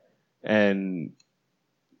there. And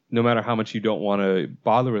no matter how much you don't want to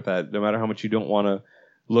bother with that, no matter how much you don't want to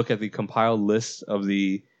look at the compiled lists of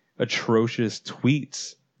the atrocious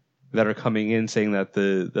tweets that are coming in saying that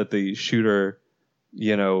the shooter,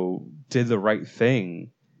 did the right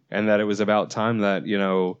thing and that it was about time that,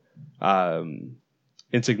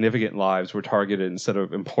 insignificant lives were targeted instead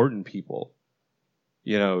of important people.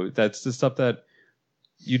 That's the stuff that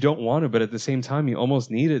you don't want to, but at the same time, you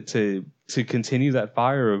almost need it to continue that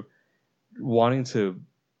fire of wanting to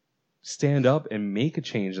stand up and make a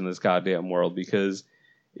change in this goddamn world. Because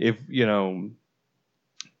if,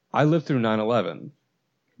 I lived through 9/11,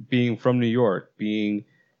 being from New York, being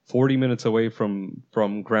 40 minutes away from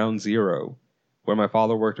Ground Zero, where my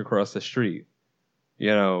father worked across the street.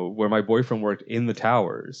 where my boyfriend worked in the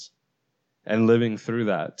towers, and living through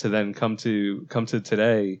that to then come to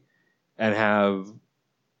today and have,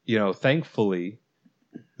 thankfully,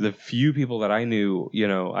 the few people that I knew,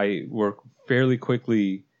 I were fairly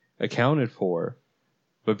quickly accounted for,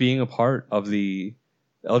 but being a part of the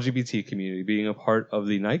LGBT community, being a part of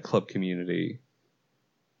the nightclub community,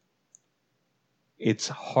 it's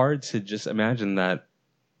hard to just imagine that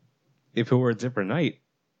if it were a different night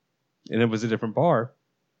and it was a different bar,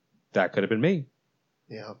 that could have been me.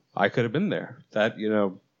 Yeah. I could have been there. That,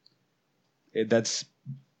 it's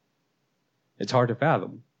hard to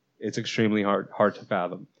fathom. It's extremely hard to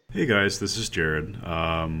fathom. Hey guys, this is Jared.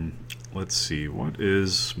 Let's see, what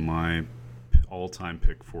is my all-time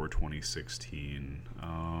pick for 2016?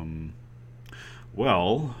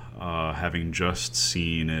 Having just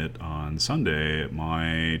seen it on Sunday,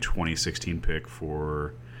 my 2016 pick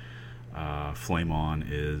for Flame On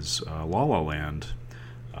is La La Land.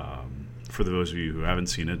 For those of you who haven't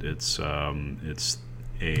seen it, it's a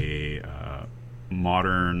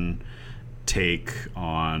modern take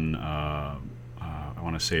on I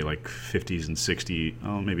want to say like 50s and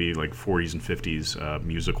 60s, maybe like 40s and 50s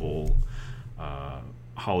musical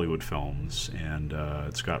Hollywood films, and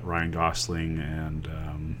it's got Ryan Gosling and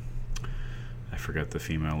I forget the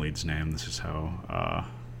female lead's name. This is how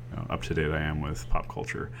up to date I am with pop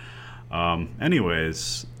culture.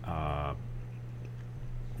 Anyways,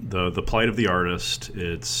 the plight of the artist.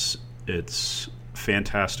 It's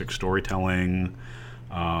fantastic storytelling.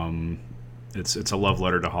 It's a love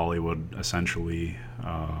letter to Hollywood, essentially.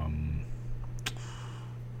 Let's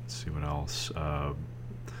see what else.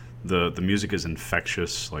 The music is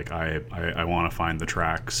infectious. Like I want to find the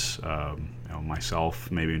tracks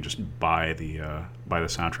myself, maybe, and just buy the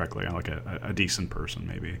soundtrack like a decent person,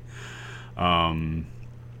 maybe.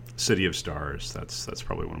 City of Stars. That's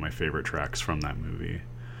probably one of my favorite tracks from that movie.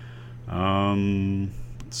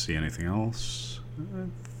 Let's see, anything else?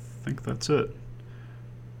 I think that's it.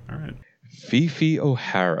 All right. Fifi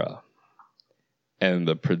O'Hara and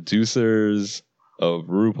the producers of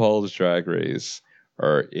RuPaul's Drag Race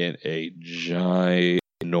are in a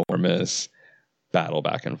ginormous battle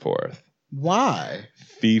back and forth. Why?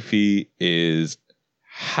 Fifi is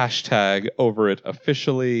hashtag over it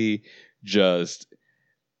officially, just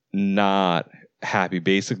not happy,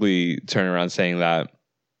 basically turning around saying that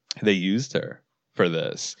they used her for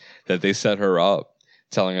this, that they set her up,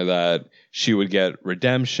 telling her that she would get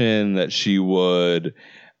redemption, that she would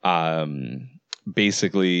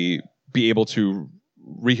basically be able to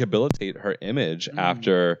rehabilitate her image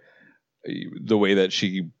after the way that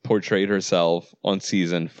she portrayed herself on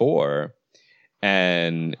season 4.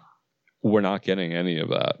 And we're not getting any of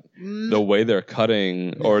that. The way they're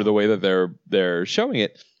cutting or the way that they're showing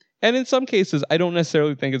it. And in some cases, I don't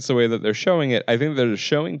necessarily think it's the way that they're showing it. I think they're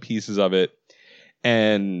showing pieces of it,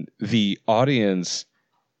 and the audience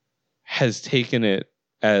has taken it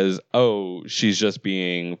as, oh, she's just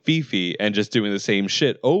being Fifi and just doing the same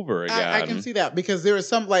shit over again. I can see that, because there is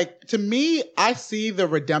some, like, to me, I see the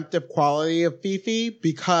redemptive quality of Fifi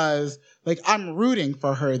because, like, I'm rooting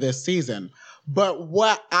for her this season. But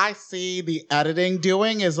what I see the editing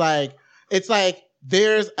doing is, like, it's like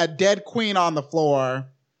there's a dead queen on the floor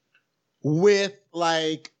with,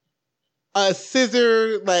 like, a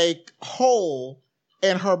scissor, like, hole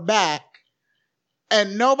in her back,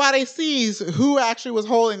 and nobody sees who actually was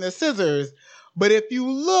holding the scissors. But if you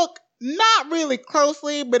look, not really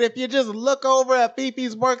closely, but if you just look over at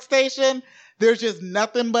Fifi's workstation, there's just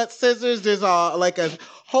nothing but scissors. There's like a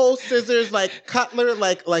whole scissors, like cutler,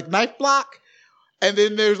 like knife block. And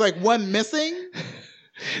then there's like one missing.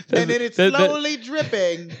 And then it's slowly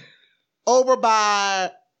dripping over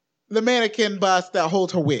by the mannequin bust that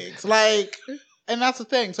holds her wigs. Like, and that's the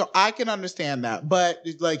thing. So I can understand that. But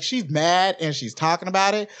like, she's mad and she's talking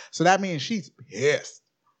about it. So that means she's pissed.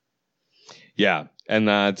 Yeah. And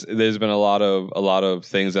there's been a lot of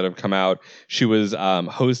things that have come out. She was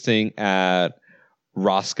hosting at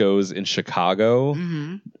Roscoe's in Chicago,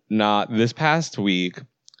 not this past week,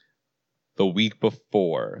 the week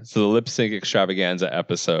before. So the Lip Sync Extravaganza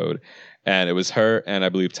episode. And it was her and I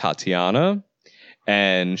believe Tatiana.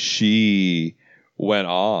 And she went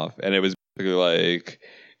off, and it was basically like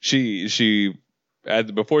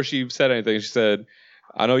before she said anything, she said,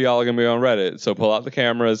 I know y'all are going to be on Reddit, so pull out the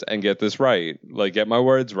cameras and get this right. Like, get my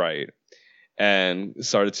words right. And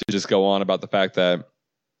started to just go on about the fact that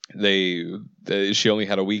she only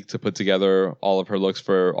had a week to put together all of her looks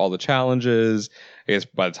for all the challenges. I guess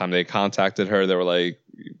by the time they contacted her, they were like,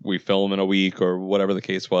 we film in a week or whatever the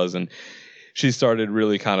case was. And she started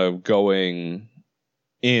really kind of going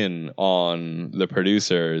in on the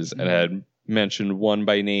producers and had mentioned one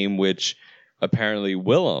by name, which apparently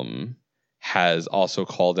Willem has also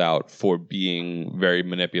called out for being very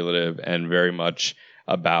manipulative and very much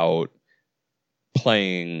about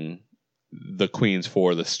playing the queens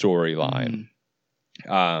for the storyline.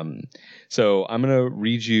 So I'm going to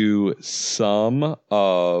read you some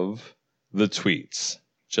of the tweets,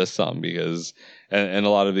 just some, because, and a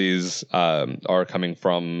lot of these are coming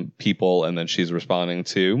from people, and then she's responding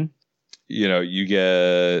to. You know, you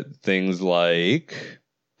get things like,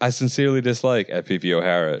 I sincerely dislike Fifi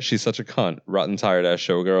O'Hara. She's such a cunt, rotten tired ass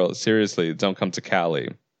showgirl. Seriously, don't come to Cali.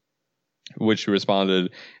 Which she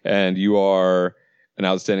responded, and you are an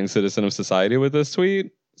outstanding citizen of society with this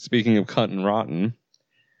tweet. Speaking of cunt and rotten,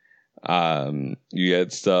 you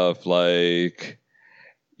get stuff like,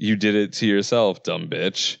 you did it to yourself, dumb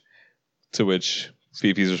bitch. To which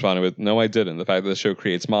Fifi's responding with, no, I didn't. The fact that the show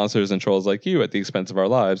creates monsters and trolls like you at the expense of our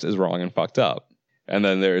lives is wrong and fucked up. And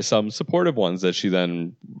then there are some supportive ones that she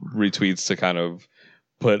then retweets to kind of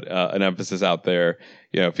put an emphasis out there.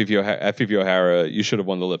 You know, Fifi O'Hara, you should have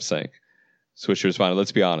won the lip sync. To which she responded,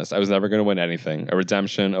 let's be honest, I was never going to win anything. A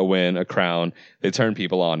redemption, a win, a crown. They turned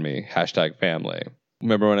people on me. #family.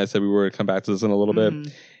 Remember when I said we were going to come back to this in a little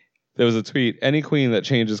bit? There was a tweet, any queen that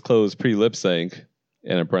changes clothes pre-lip sync,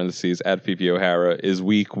 in parentheses, @Fifi O'Hara, is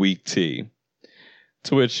weak tea.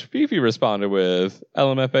 To which Fifi responded with,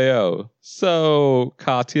 LMFAO. So,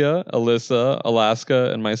 Katya, Alyssa,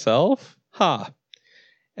 Alaska, and myself? Ha.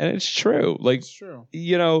 And it's true. Like, it's true.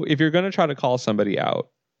 You know, if you're going to try to call somebody out,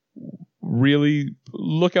 really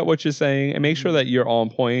look at what you're saying and make sure that you're on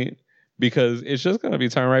point, because it's just going to be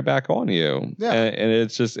turned right back on you. Yeah. And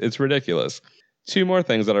it's ridiculous. Two more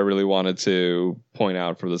things that I really wanted to point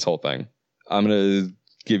out for this whole thing. I'm going to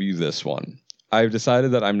give you this one. I've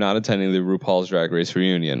decided that I'm not attending the RuPaul's Drag Race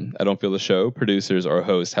reunion. I don't feel the show, producers, or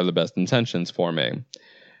hosts have the best intentions for me.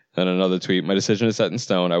 Then another tweet, my decision is set in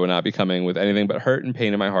stone. I would not be coming with anything but hurt and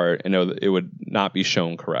pain in my heart and know that it would not be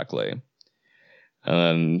shown correctly. And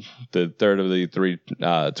then the third of the three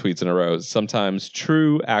tweets in a row, sometimes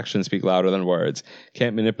true actions speak louder than words.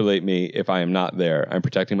 Can't manipulate me if I am not there. I'm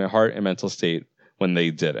protecting my heart and mental state when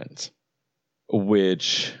they didn't.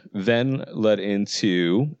 Which then led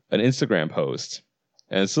into an Instagram post.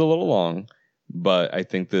 And it's a little long, but I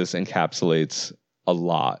think this encapsulates a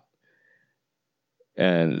lot.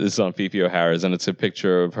 And this is on Fifi O'Hara's, and it's a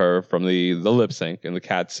picture of her from the lip sync and the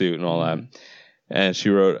cat suit and all that. And she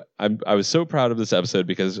wrote, I was so proud of this episode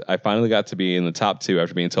because I finally got to be in the top 2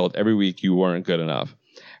 after being told every week you weren't good enough.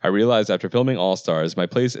 I realized after filming All Stars, my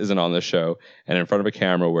place isn't on this show and in front of a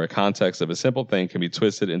camera where context of a simple thing can be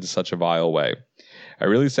twisted into such a vile way. I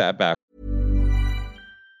really sat back.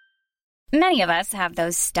 Many of us have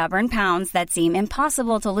those stubborn pounds that seem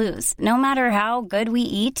impossible to lose, no matter how good we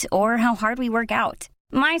eat or how hard we work out.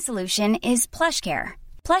 My solution is PlushCare.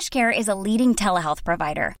 PlushCare is a leading telehealth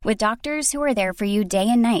provider with doctors who are there for you day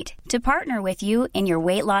and night to partner with you in your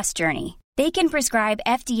weight loss journey. They can prescribe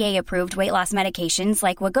FDA-approved weight loss medications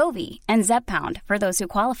like Wegovy and Zepbound for those who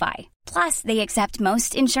qualify. Plus, they accept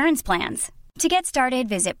most insurance plans. To get started,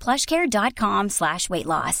 visit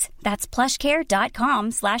plushcare.com/weightloss. That's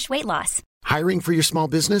plushcare.com/weightloss. Hiring for your small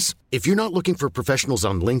business? If you're not looking for professionals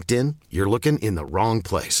on LinkedIn, you're looking in the wrong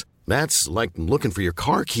place. That's like looking for your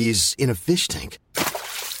car keys in a fish tank.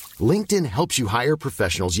 LinkedIn helps you hire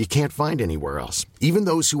professionals you can't find anywhere else, even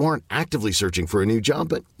those who aren't actively searching for a new job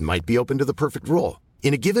but might be open to the perfect role.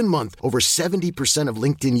 In a given month, over 70% of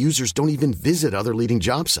LinkedIn users don't even visit other leading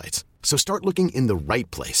job sites. So start looking in the right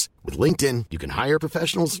place. With LinkedIn, you can hire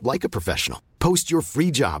professionals like a professional. Post your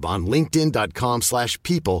free job on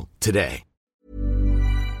linkedin.com/people today.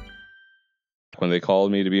 When they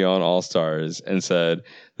called me to be on All Stars and said,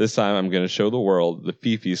 this time I'm going to show the world the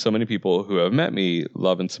Fifi so many people who have met me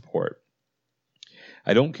love and support.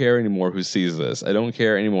 I don't care anymore who sees this. I don't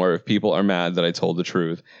care anymore if people are mad that I told the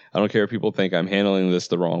truth. I don't care if people think I'm handling this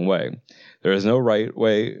the wrong way. There is no right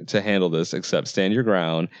way to handle this except stand your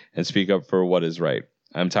ground and speak up for what is right.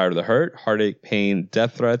 I'm tired of the hurt, heartache, pain,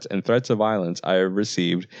 death threats, and threats of violence I have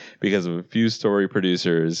received because of a few story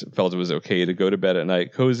producers felt it was okay to go to bed at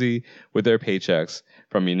night cozy with their paychecks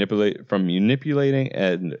from manipulating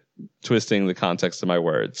and twisting the context of my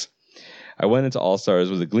words. I went into All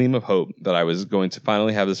Stars with a gleam of hope that I was going to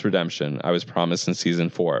finally have this redemption I was promised in season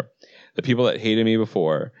 4. The people that hated me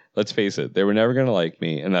before, let's face it, they were never going to like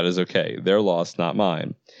me, and that is okay. Their loss, not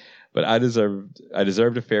mine. But I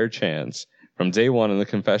deserved a fair chance. From day one in the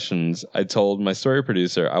confessions, I told my story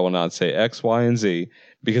producer I will not say X, Y, and Z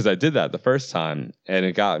because I did that the first time, and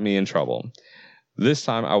it got me in trouble. This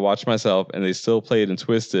time I watched myself, and they still played and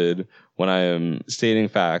twisted when I am stating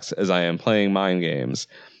facts as I am playing mind games.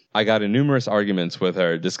 I got in numerous arguments with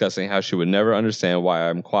her discussing how she would never understand why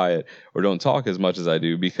I'm quiet or don't talk as much as I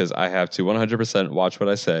do because I have to 100% watch what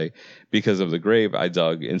I say because of the grave I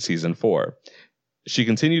dug in season 4. She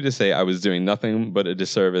continued to say I was doing nothing but a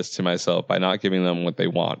disservice to myself by not giving them what they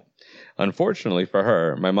want. Unfortunately for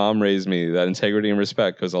her, my mom raised me that integrity and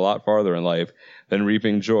respect goes a lot farther in life than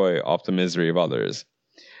reaping joy off the misery of others.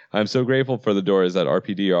 I'm so grateful for the doors that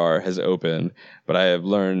RPDR has opened, but I have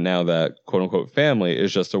learned now that quote-unquote family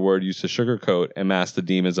is just a word used to sugarcoat and mask the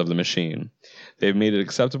demons of the machine. They've made it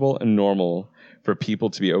acceptable and normal for people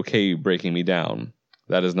to be okay breaking me down.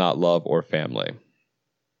 That is not love or family.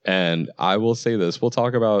 And I will say this, we'll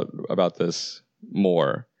talk about this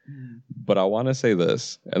more, but I want to say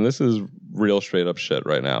this, and this is real straight up shit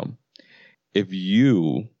right now. If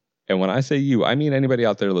you, and when I say you, I mean anybody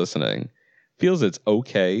out there listening, feels it's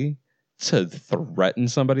okay to threaten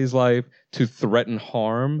somebody's life, to threaten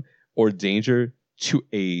harm or danger to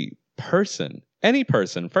a person, any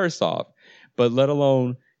person, first off, but let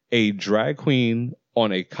alone a drag queen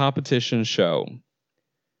on a competition show,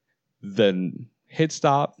 then hit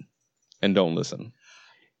stop and don't listen.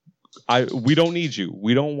 We don't need you.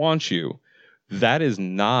 We don't want you. That is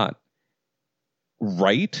not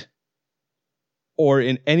right or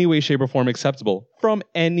in any way, shape, or form acceptable from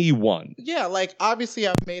anyone. Yeah, like obviously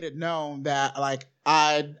I've made it known that like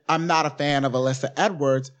I'm not a fan of Alyssa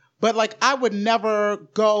Edwards, but like I would never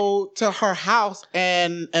go to her house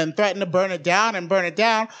and threaten to burn it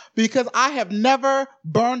down because I have never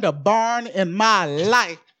burned a barn in my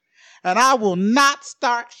life. And I will not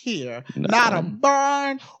start here. No. Not a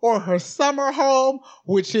barn or her summer home,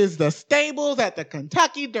 which is the stables at the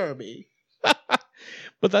Kentucky Derby.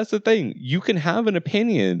 But that's the thing. You can have an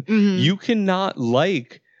opinion. Mm-hmm. You cannot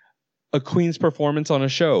like a queen's performance on a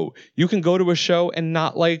show. You can go to a show and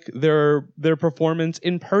not like their performance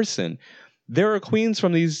in person. There are queens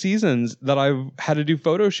from these seasons that I've had to do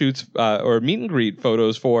photo shoots or meet and greet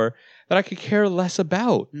photos for that I could care less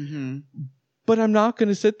about. Mm-hmm. But I'm not going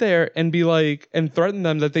to sit there and be like, and threaten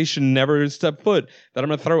them that they should never step foot, that I'm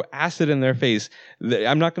going to throw acid in their face.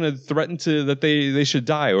 I'm not going to threaten that they should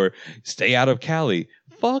die or stay out of Cali.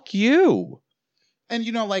 Fuck you. And,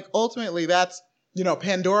 like, ultimately that's,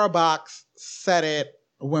 Pandora Box said it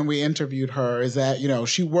when we interviewed her, is that,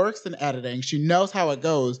 she works in editing. She knows how it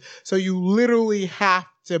goes. So you literally have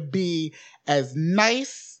to be as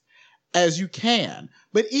nice as you can.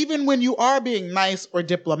 But even when you are being nice or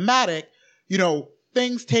diplomatic,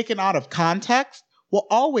 things taken out of context will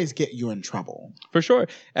always get you in trouble. For sure.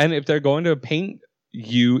 And if they're going to paint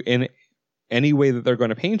you in any way that they're going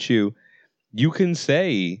to paint you, you can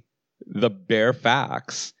say the bare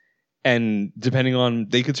facts. And depending on,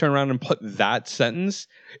 they could turn around and put that sentence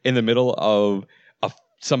in the middle of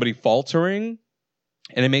somebody faltering,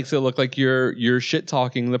 and it makes it look like you're shit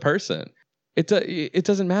talking the person. It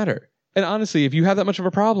doesn't matter. And honestly, if you have that much of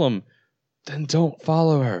a problem, then don't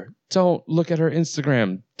follow her. Don't look at her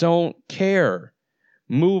Instagram. Don't care.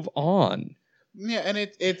 Move on. Yeah, and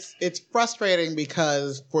it's frustrating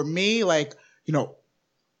because for me, like,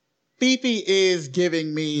 Fifi is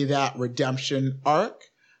giving me that redemption arc,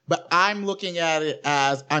 but I'm looking at it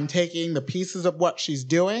as I'm taking the pieces of what she's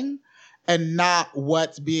doing and not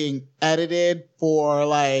what's being edited for,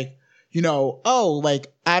 like,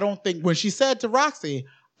 I don't think when she said to Roxy,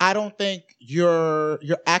 I don't think your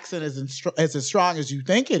accent is as strong as you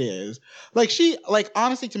think it is.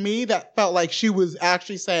 Honestly, to me, that felt like she was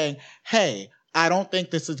actually saying, hey, I don't think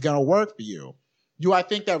this is going to work for you. Do I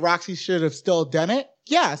think that Roxy should have still done it?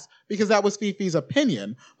 Yes, because that was Fifi's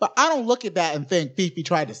opinion. But I don't look at that and think Fifi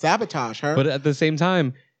tried to sabotage her. But at the same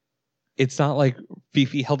time, it's not like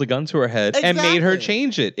Fifi held a gun to her head and made her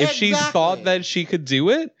change it. If she thought that she could do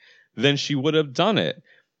it, then she would have done it.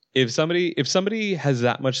 If somebody has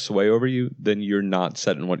that much sway over you, then you're not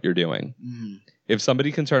set in what you're doing. Mm-hmm. If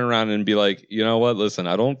somebody can turn around and be like, you know what, listen,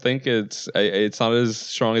 I don't think it's not as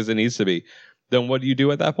strong as it needs to be, then what do you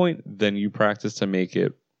do at that point? Then you practice to make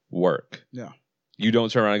it work. Yeah. You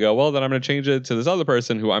don't turn around and go, well, then I'm going to change it to this other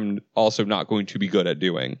person who I'm also not going to be good at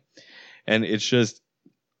doing. And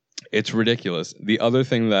it's ridiculous. The other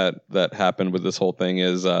thing that happened with this whole thing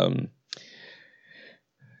is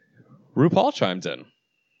RuPaul chimed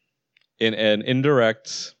in an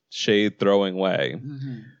indirect shade throwing way,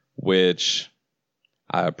 mm-hmm. which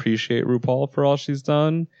I appreciate RuPaul for all she's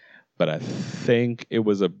done, but I think it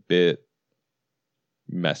was a bit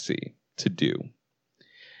messy to do.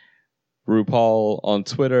 RuPaul on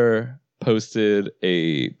Twitter posted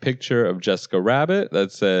a picture of Jessica Rabbit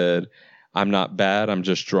that said, "I'm not bad, I'm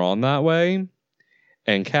just drawn that way,"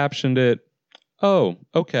 and captioned it, "Oh,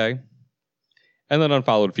 okay," and then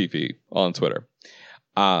unfollowed Fifi on Twitter.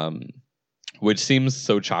 which seems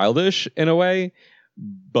so childish in a way,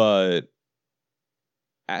 but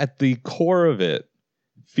at the core of it,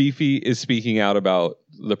 Fifi is speaking out about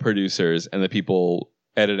the producers and the people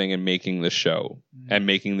editing and making the show and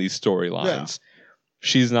making these storylines. Yeah.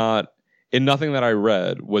 She's not, in nothing that I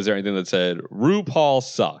read, was there anything that said, RuPaul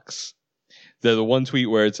sucks. There's the one tweet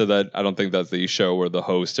where it said that I don't think that's the show or the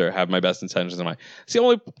host or have my best intentions in mind. It's the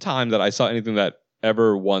only time that I saw anything that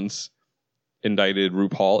ever once indicted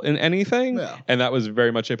RuPaul in anything. Yeah. And that was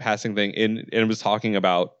very much a passing thing. And it was talking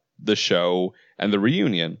about the show and the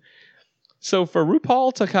reunion. So for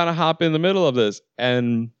RuPaul to kind of hop in the middle of this,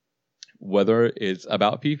 and whether it's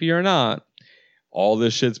about Fifi or not, all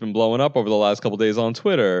this shit's been blowing up over the last couple days on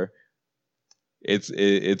Twitter.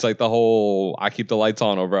 It's like the whole I keep the lights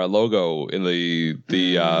on over at Logo in the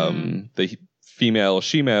female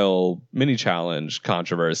shemale mini challenge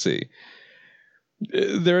controversy.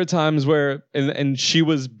 There are times where and she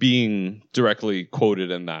was being directly quoted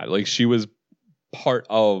in that. Like she was part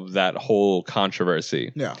of that whole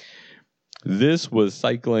controversy. Yeah. This was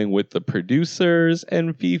cycling with the producers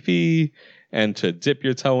and Fifi, and to dip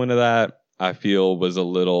your toe into that, I feel was a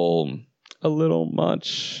little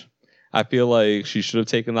much. I feel like she should have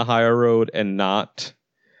taken the higher road and not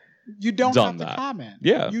You don't have to comment.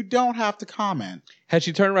 Yeah. You don't have to comment. Had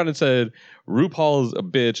she turned around and said, RuPaul's a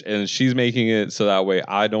bitch and she's making it so that way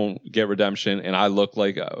I don't get redemption and I look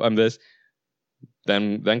like I'm this,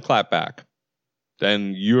 then clap back.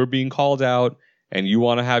 Then you're being called out and you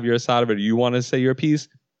want to have your side of it, or you want to say your piece,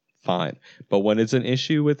 fine. But when it's an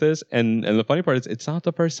issue with this, and the funny part is it's not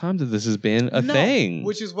the first time that this has been a thing.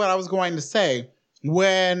 Which is what I was going to say.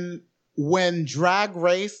 When Drag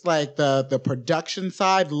Race, like the production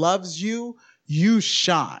side loves you, you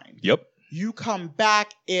shine. Yep. You come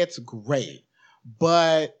back, it's great.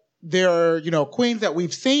 But there are, queens that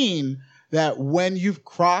we've seen that when you've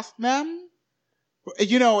crossed them,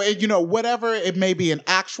 whatever, it may be an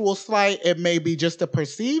actual slight, it may be just a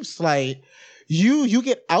perceived slight, you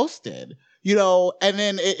get ousted. And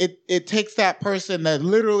then it takes that person that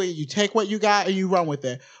literally you take what you got and you run with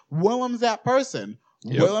it. Willam's that person.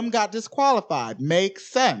 Yep. Willam got disqualified. Makes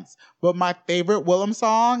sense. But my favorite Willam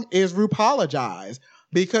song is RuPaul-Apologize,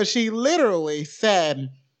 because she literally said,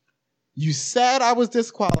 you said I was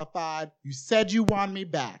disqualified. You said you want me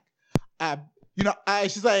back.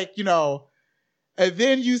 She's like, and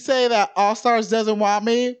then you say that All Stars doesn't want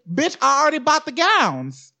me. Bitch, I already bought the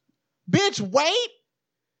gowns. Bitch, wait.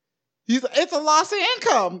 It's a loss of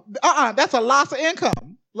income. That's a loss of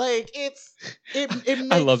income. Like it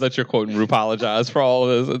I love that you're quoting RuPaul-Apologize for all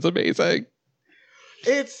of this. It's amazing.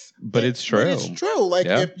 It's true. But it's true. Like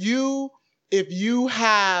if you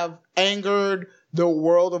have angered the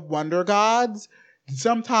world of Wonder Gods,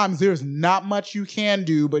 sometimes there's not much you can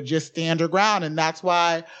do but just stand your ground. And that's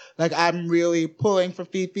why I'm really pulling for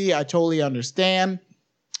Fifi. I totally understand.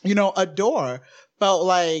 Adore felt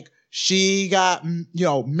like she got,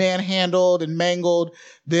 manhandled and mangled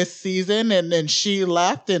this season, and then she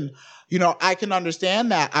left. And, I can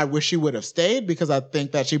understand that. I wish she would have stayed because I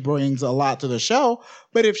think that she brings a lot to the show.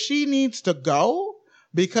 But if she needs to go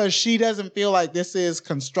because she doesn't feel like this is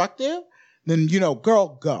constructive, then,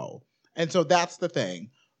 girl, go. And so that's the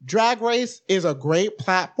thing. Drag Race is a great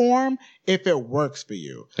platform if it works for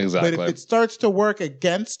you. Exactly. But if it starts to work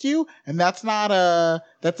against you, and that's not a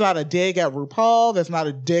dig at RuPaul, that's not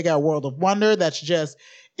a dig at World of Wonder, that's just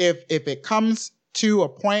if it comes to a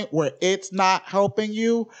point where it's not helping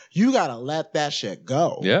you, you gotta let that shit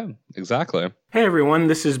go. Yeah, exactly. Hey everyone,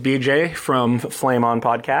 this is BJ from Flame On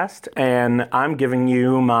Podcast, and I'm giving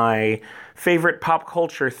you my favorite pop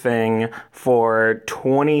culture thing for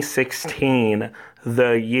 2016,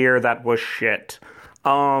 the year that was shit.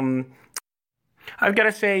 I've got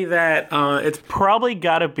to say that it's probably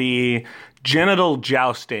got to be Genital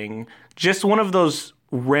Jousting, just one of those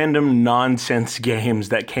random nonsense games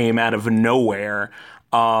that came out of nowhere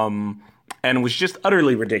and was just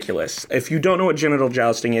utterly ridiculous. If you don't know what Genital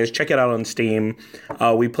Jousting is, check it out on Steam.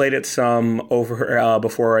 We played it some over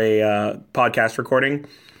before a podcast recording.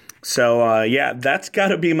 So, that's got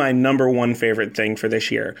to be my number one favorite thing for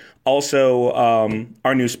this year. Also,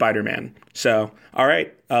 our new Spider-Man. So, all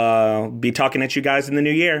right. Be talking at you guys in the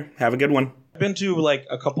new year. Have a good one. I've been to,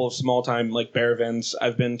 a couple of small-time, bear events.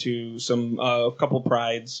 I've been to a couple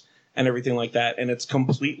prides and everything like that, and it's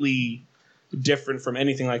completely different from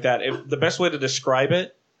anything like that. If the best way to describe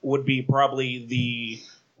it would be probably the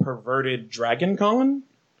perverted Dragon Con.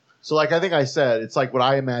 So, I think I said, it's like what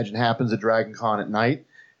I imagine happens at Dragon Con at night.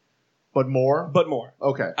 But more? But more.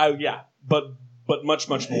 Okay. Yeah, but much,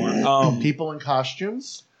 much more. People in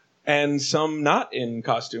costumes? and some not in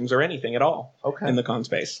costumes or anything at all. Okay. In the con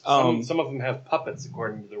space. Some of them have puppets,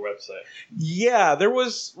 according to their website. Yeah, there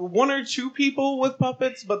was 1 or 2 people with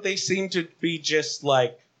puppets, but they seemed to be just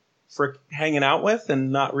like for hanging out with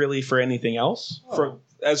and not really for anything else. For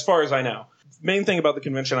as far as I know. Main thing about the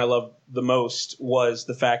convention I loved the most was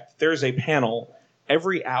the fact that there's a panel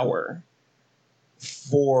every hour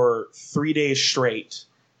for 3 days straight.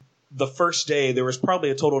 The first day, there was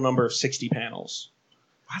probably a total number of 60 panels.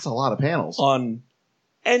 That's a lot of panels. On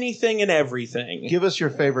anything and everything. Give us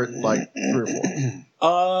your favorite, like, 3 or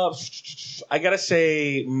 4. I gotta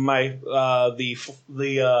say, my,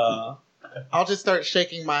 I'll just start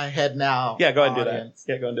shaking my head now. Yeah, go ahead and do that. audience.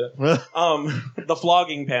 Yeah, go ahead and do it. The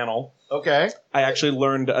flogging panel. Okay. I actually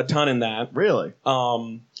learned a ton in that. Really?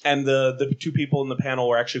 And the 2 people in the panel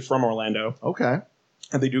were actually from Orlando. Okay.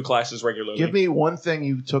 And they do classes regularly. Give me one thing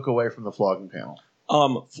you took away from the flogging panel.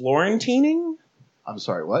 Florentining? I'm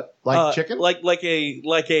sorry, what? Like chicken? Like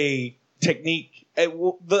a technique.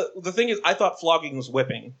 The thing is, I thought flogging was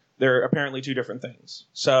whipping. They're apparently 2 different things.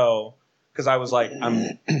 So, because I was like,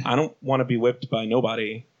 I don't want to be whipped by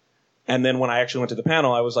nobody. And then when I actually went to the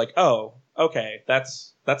panel, I was like, oh, okay,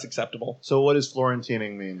 that's acceptable. So what does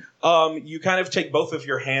Florentining mean? You kind of take both of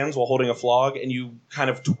your hands while holding a flog, and you kind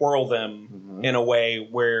of twirl them in a way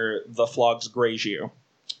where the flogs graze you.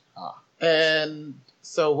 And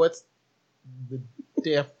so what's the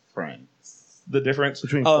difference? The difference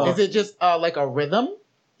between is it just like a rhythm?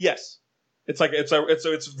 Yes. It's like it's very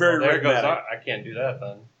Well, there goes rhythmic. I can't do that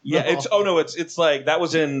then. Yeah, it's like that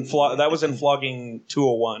was in flogging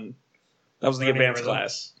 201. That was the Flogging advanced rhythm?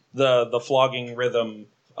 class. The flogging rhythm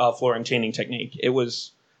Florentining technique. I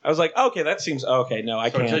was like, okay, that seems okay. No, I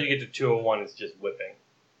So can't. until you get to 201, it's just whipping.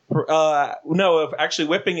 No, actually,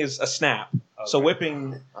 whipping is a snap. So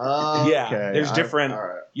whipping, there's different.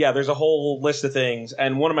 Yeah, there's a whole list of things,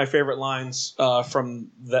 and one of my favorite lines from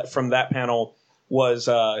that panel was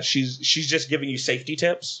she's just giving you safety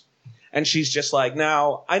tips, and she's just like,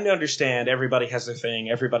 now I understand everybody has their thing,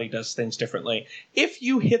 everybody does things differently. If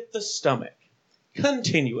you hit the stomach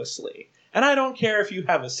continuously, and I don't care if you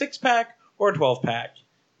have a 6-pack or a 12-pack,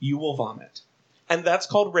 you will vomit. And that's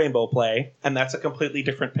called rainbow play, and that's a completely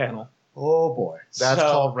different panel. Oh boy, that's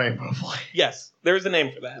called rainbow play. Yes, there's a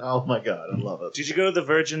name for that. Oh my god, I love it. Did you go to the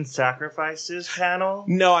Virgin Sacrifices panel?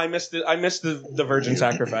 No, I missed it. I missed the Virgin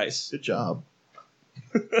Sacrifice. Good job.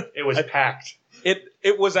 It was packed.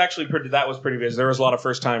 It was actually pretty. That was pretty busy. There was a lot of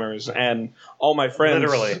first timers, and all my friends.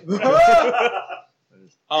 Literally.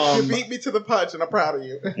 You beat me to the punch, and I'm proud of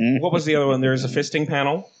you. What was the other one? There was a fisting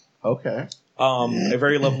panel. Okay. A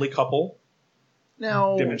very lovely couple.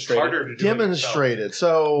 Now, demonstrated.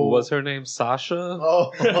 So was her name Sasha?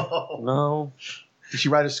 Oh no. Did she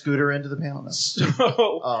ride a scooter into the panel? No.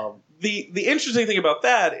 So the interesting thing about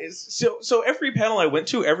that is so every panel I went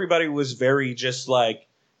to, everybody was very just like,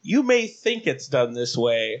 you may think it's done this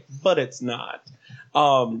way, but it's not.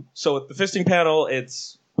 So at the fisting panel,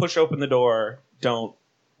 it's push open the door, don't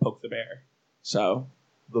poke the bear. So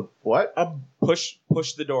the what? Push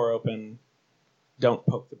the door open, don't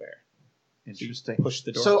poke the bear. Interesting. Push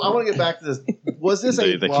the door. So open. I want to get back to this. Was this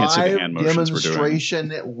a They can't see the live hand motions we're doing.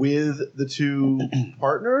 demonstration with the 2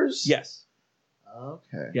 partners? Yes.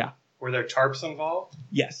 Okay. Yeah. Were there tarps involved?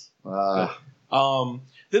 Yes. Then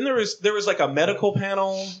there was like a medical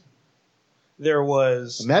panel. There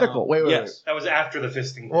was medical. Wait. Yes. That was after the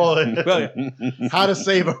fisting. Well, yeah. How to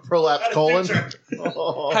save a prolapsed colon?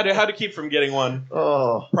 How to keep from getting one?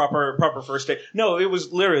 Oh. Proper first aid. No, it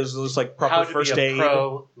was literally it was like proper How to first be a aid.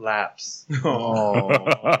 prolapse. Oh,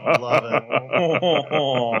 I love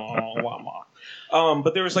it.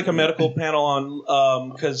 But there was like a medical panel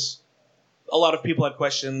on because a lot of people had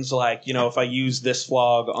questions like, if I use this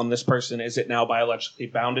flog on this person, is it now biologically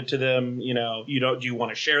bounded to them? Do you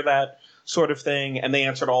want to share that sort of thing? And they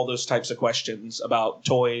answered all those types of questions about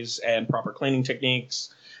toys and proper cleaning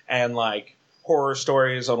techniques and like horror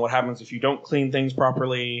stories on what happens if you don't clean things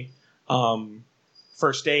properly.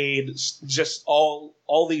 First aid, just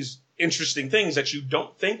all these interesting things that you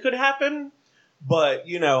don't think could happen. But,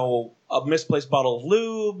 a misplaced bottle of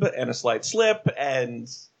lube and a slight slip and,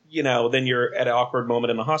 then you're at an awkward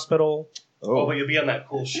moment in the hospital. Oh, but you'll be on that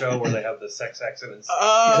cool show where they have the sex accidents.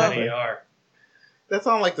 Exactly. They are. That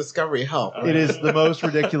sounds like Discovery Health. It is the most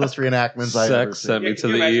ridiculous reenactments I've ever Sex seen. sent me to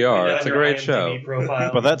the ER. It's a great show.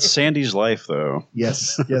 But that's Sandy's life, though.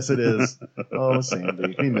 Yes, it is. Oh,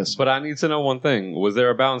 Sandy, we miss. But I need to know one thing: was there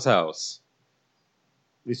a bounce house?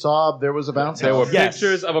 We saw there was a bounce There house. were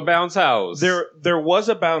pictures of a bounce house. There was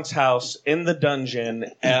a bounce house in the dungeon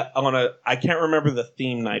on I can't remember the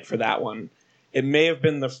theme night for that one. It may have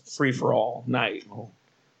been the free for all night.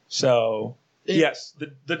 So yes,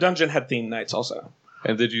 the dungeon had theme nights also.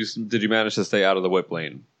 And did you manage to stay out of the whip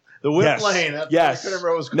lane? The whip Yes. lane. That's Yes. I couldn't remember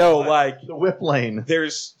what it was called. No, like the whip lane.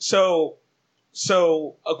 There's so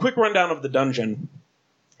a quick rundown of the dungeon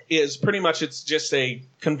is pretty much it's just a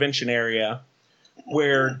convention area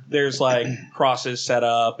where there's like crosses set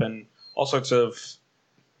up and all sorts of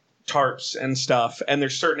tarps and stuff, and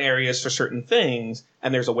there's certain areas for certain things,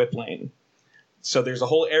 and there's a whip lane. So there's a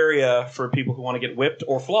whole area for people who want to get whipped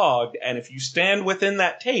or flogged, and if you stand within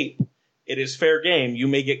that tape, it is fair game. You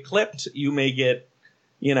may get clipped, you may get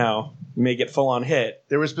full on hit.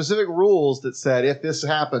 There were specific rules that said if this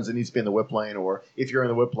happens, it needs to be in the whip lane, or if you're in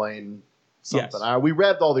the whip lane, something. Yes. We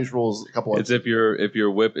read all these rules a couple of. It's if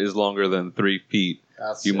your whip is longer than 3 feet,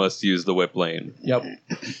 you must use the whip lane. Yep.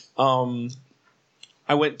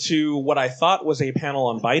 I went to what I thought was a panel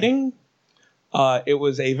on biting. It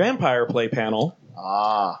was a vampire play panel.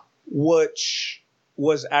 Which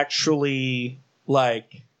was actually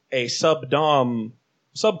like a subdom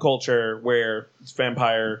subculture where it's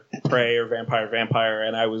vampire prey or vampire,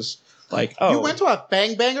 and I was like, oh. You went to a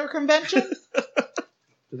Bang Banger convention?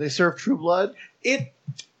 Did they serve True Blood? Okay,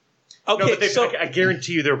 No, but I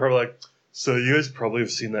guarantee you they were probably like, so you guys probably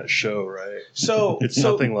have seen that show, right? So it's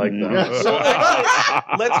nothing like that. So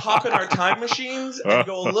actually, let's hop in our time machines and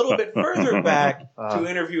go a little bit further back to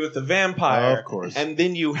Interview with the Vampire. Of course. And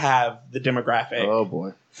then you have the demographic. Oh,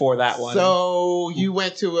 boy. For that one. So you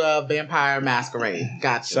went to a vampire masquerade.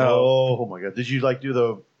 Gotcha. Oh my god! Did you do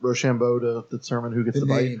the Rochambeau to determine who gets the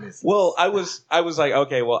bite? Well, I was like,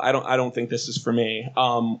 okay, well, I don't think this is for me.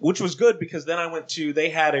 Which was good because then I went to they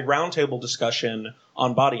had a roundtable discussion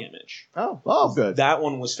on body image. Oh, good. That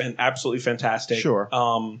one was absolutely fantastic. Sure.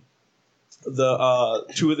 The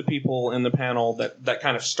two of the people in the panel that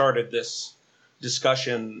kind of started this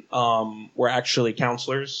discussion were actually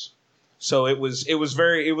counselors. So it was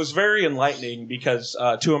very enlightening because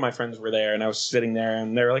two of my friends were there and I was sitting there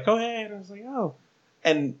and they were like, oh hey, and I was like, oh,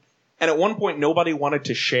 and at one point nobody wanted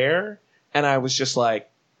to share and I was just like,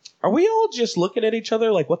 are we all just looking at each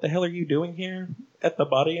other like, what the hell are you doing here at the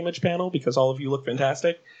body image panel because all of you look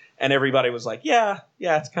fantastic? And everybody was like, yeah,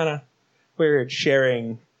 it's kind of weird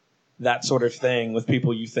sharing that sort of thing with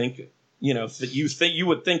people you think you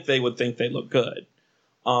would think they look good.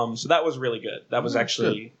 So that was really good. That was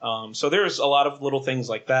actually so there's a lot of little things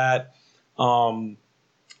like that.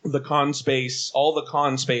 The con space, all the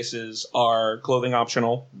con spaces are clothing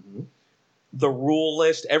optional. Mm-hmm. The rule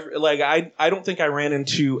list, I don't think I ran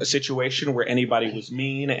into a situation where anybody was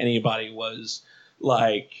mean, anybody was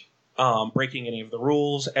like breaking any of the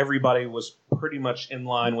rules. Everybody was pretty much in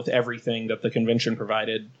line with everything that the convention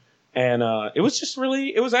provided. And it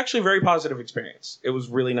was actually a very positive experience. It was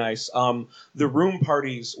really nice. The room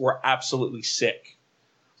parties were absolutely sick.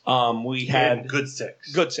 We had good sick.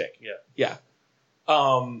 Yeah.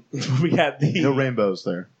 We had no rainbows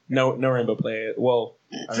there. No rainbow play. Well,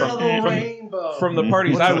 rainbow. From the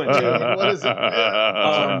parties I went to, what is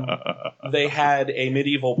it? They had a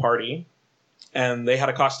medieval party, and they had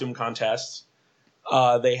a costume contest.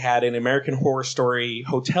 They had an American Horror Story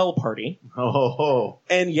hotel party. Oh.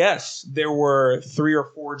 And yes, there were 3 or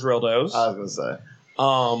 4 dildos. I was going to say.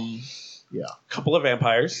 Yeah. A couple of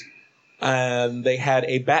vampires. And they had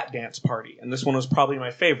a bat dance party. And this one was probably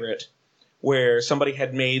my favorite, where somebody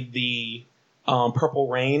had made the Purple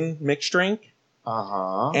Rain mixed drink.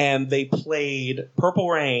 Uh-huh. And they played Purple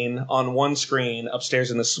Rain on one screen upstairs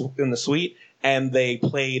in the suite, and they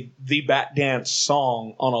played the bat dance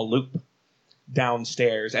song on a loop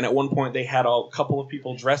downstairs. And at one point they had a couple of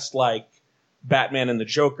people dressed like Batman and the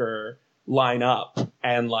Joker line up,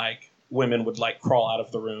 and like women would like crawl out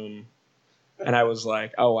of the room, and I was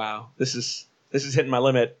like, oh wow, this is hitting my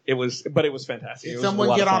limit. It was fantastic. Did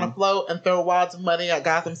someone get on a float and throw wads of money at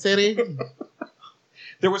Gotham City?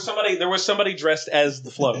 There was somebody dressed as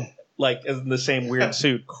the float, like in the same weird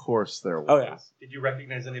suit. Of course there was. Oh yeah. Did you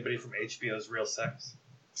recognize anybody from HBO's Real Sex?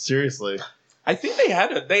 Seriously. I think they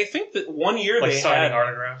had they think that one year like they signing had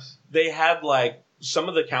autographs. They had like some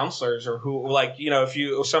of the counselors or who like if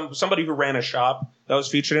you somebody who ran a shop that was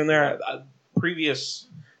featured in there. Previous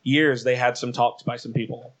years they had some talks by some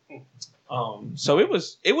people. So it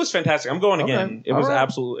was fantastic. I'm going again. Okay. It was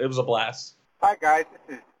it was a blast. Hi guys,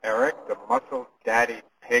 this is Eric, the Muscle Daddy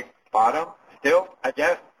Pig Bottom. Still, I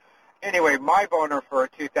guess. Anyway, my boner for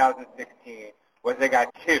 2016 was I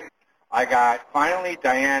got 2. I got finally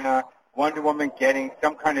Diana, Wonder Woman getting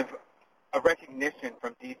some kind of a recognition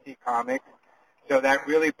from DC Comics. So that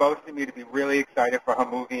really boasted me to be really excited for her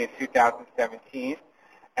movie in 2017.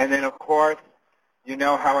 And then, of course, you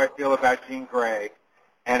know how I feel about Jean Grey.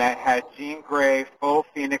 And I had Jean Grey full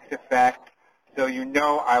Phoenix effect, so you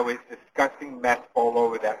know I was discussing mess all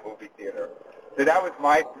over that movie theater. So that was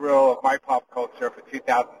my thrill of my pop culture for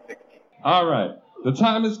 2016. All right. The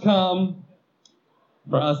time has come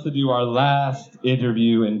for us to do our last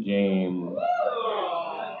interview and game.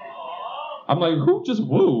 I'm like, who just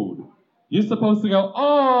wooed? You're supposed to go,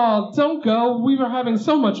 oh, don't go. We were having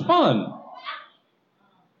so much fun.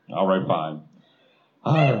 All right, fine.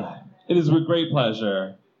 All right. It is with great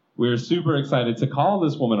pleasure. We're super excited to call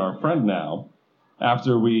this woman our friend now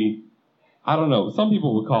after we, I don't know, some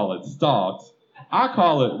people would call it stalked. I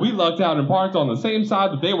call it we lucked out and parked on the same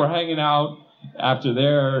side that they were hanging out after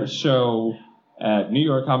their show at New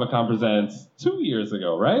York Comic Con Presents 2 years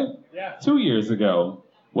ago, right? Yeah. 2 years ago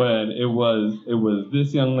when it was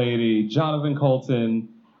this young lady, Jonathan Colton,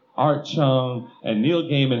 Art Chung, and Neil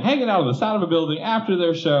Gaiman hanging out on the side of a building after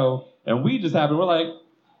their show, and we just happened, we're like,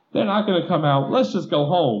 they're not going to come out, let's just go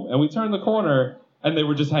home. And we turned the corner, and they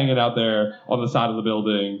were just hanging out there on the side of the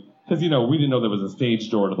building, because, we didn't know there was a stage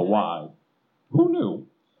door to the Y. Who knew?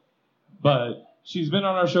 But she's been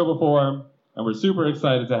on our show before, and we're super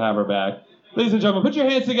excited to have her back. Ladies and gentlemen, put your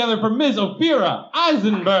hands together for Ms. Ophira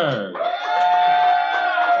Eisenberg.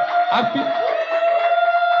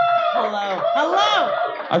 Hello.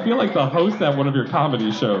 I feel like the host at one of your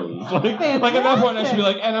comedy shows. Like at that point, I should be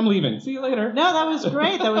like, and I'm leaving. See you later. No, that was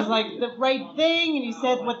great. That was like the right thing, and you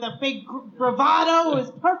said with the big bravado, it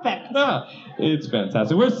was perfect. Yeah, it's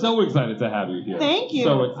fantastic. We're so excited to have you here. Thank you.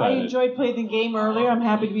 So I excited. enjoyed playing the game earlier. I'm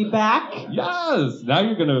happy to be back. Yes. Now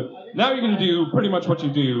you're gonna do pretty much what you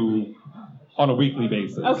do on a weekly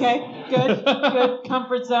basis. Okay, good. Good.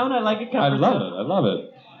 Comfort zone. I like a comfort zone. I love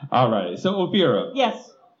it. All right. So Ophira. Yes.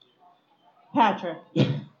 Patrick.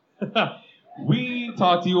 We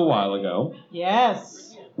talked to you a while ago.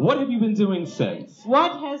 Yes. What have you been doing since?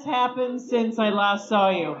 What has happened since I last saw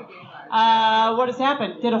you? What has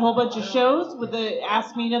happened? Did a whole bunch of shows with the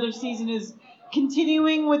Ask Me Another season is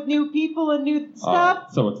continuing with new people and new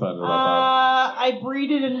stuff. So excited about I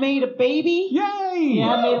breeded and made a baby. Yay! Yeah,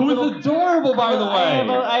 I made a Who's little, adorable, by the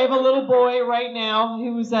way. I have a little boy right now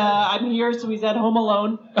who's I'm here, so he's at home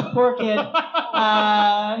alone. Poor kid.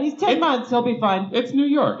 He's 10 months. He'll be fine. It's New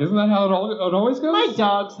York. Isn't that how it always goes? My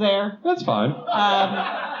dog's there. That's fine.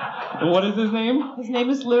 What is his name? His name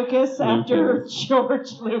is Lucas, after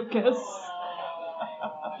George Lucas.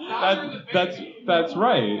 That's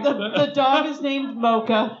right. The dog is named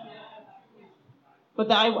Mocha. But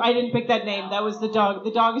I didn't pick that name. That was the dog.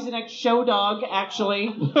 The dog is an ex-show dog, actually.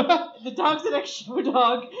 The dog's an ex-show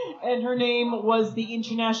dog, and her name was the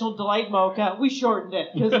International Delight Mocha. We shortened it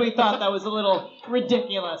because we thought that was a little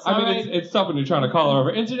ridiculous. I mean, it's tough when you're trying to call her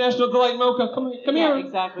over. International Delight Mocha, come here. Yeah,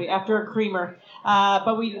 exactly. After a creamer.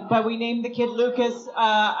 But we named the kid Lucas.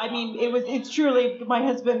 I mean, it's truly, my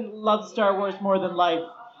husband loves Star Wars more than life.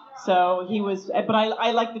 So he was, but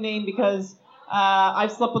I like the name because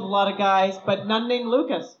I've slept with a lot of guys, but none named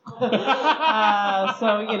Lucas. So,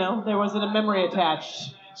 there wasn't a memory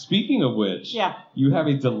attached. Speaking of which, yeah, you have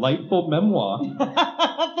a delightful memoir.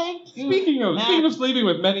 Thank you. Speaking of sleeping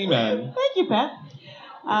with many men. Thank you, Pat.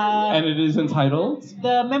 And it is entitled?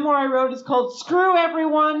 The memoir I wrote is called Screw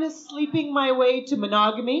Everyone, Sleeping My Way to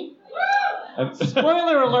Monogamy.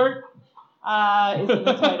 Spoiler alert is in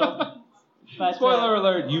the title. But, spoiler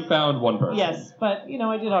alert, you found one person. Yes, but,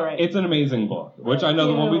 I did all right. It's an amazing book, which I know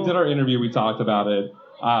that when we did our interview, we talked about it.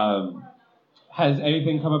 Has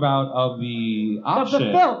anything come about of the option? Of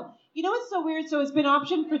the film. You know what's so weird? So it's been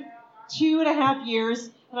optioned for 2.5 years,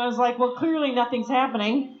 and I was like, well, clearly nothing's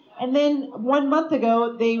happening. And then 1 month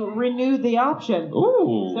ago, they renewed the option.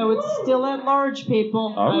 Ooh. So it's still at large,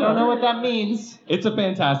 people. All I don't know right. what that means. It's a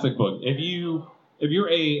fantastic book. If you're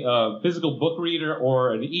a physical book reader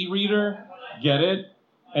or an e-reader, get it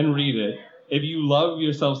and read it. If you love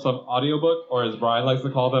yourself some audiobook, or as Brian likes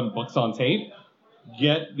to call them, books on tape,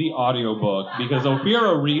 get the audiobook because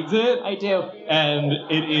Ophira reads it. I do. And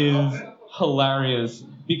it is hilarious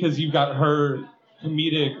because you've got her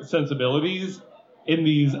comedic sensibilities in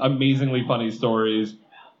these amazingly funny stories.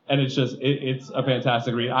 And it's just, it's a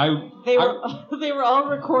fantastic read. They were all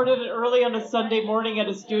recorded early on a Sunday morning at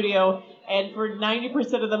a studio, and for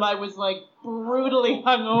 90% of them I was like brutally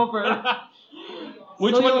hungover.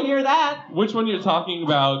 You'll hear that. Which one you're talking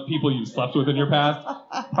about? People you slept with in your past?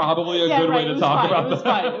 Probably a good way to talk about that. It was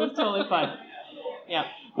fine. It was totally fine. Yeah.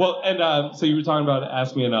 Well, and so you were talking about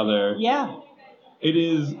Ask Me Another. Yeah. It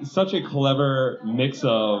is such a clever mix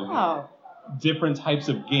of different types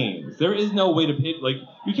of games. There is no way to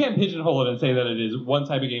you can't pigeonhole it and say that it is one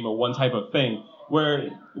type of game or one type of thing. Where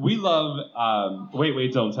we love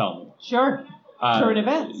Wait, Don't Tell Me. Sure. Current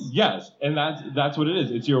events. Yes, and that's what it is.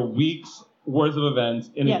 It's your week's worth of events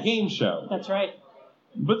in Yes. a game show. That's right.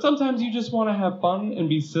 But sometimes you just want to have fun and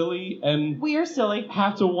be silly, and we are silly.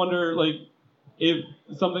 Have to wonder like if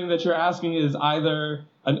something that you're asking is either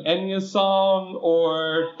an Enya song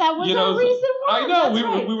or That was you know, our recent one. I know That's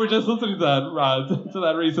right. we were just listening to that to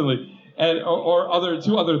that recently, and or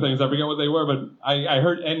two other things. I forget what they were, but I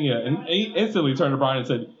heard Enya and instantly turned to Brian and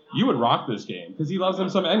said, "You would rock this game," because he loves him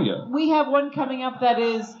some Enya. We have one coming up that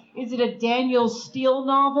is it a Daniel Steele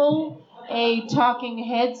novel, a Talking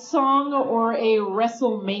Heads song, or a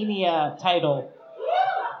WrestleMania title?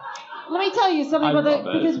 Let me tell you something I about that,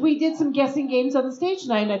 love it. because we did some guessing games on the stage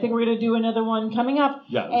tonight, and I think we're going to do another one coming up.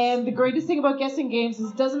 Yes. And the greatest thing about guessing games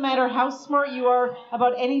is it doesn't matter how smart you are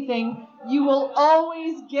about anything, you will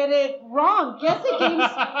always get it wrong. Guessing games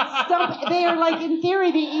stump, they are like, in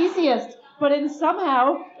theory, the easiest, but in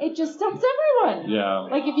somehow, it just stumps everyone. Yeah.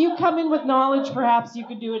 Like if you come in with knowledge, perhaps you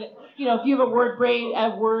could do it. You know, if you have a word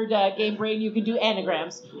game brain, you can do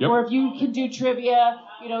anagrams. Yep. Or if you can do trivia,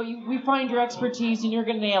 you know, we find your expertise and you're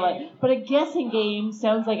gonna nail it. But a guessing game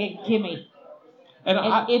sounds like a gimme, And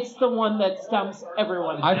it's the one that stumps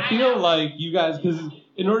everyone. I feel like you guys, because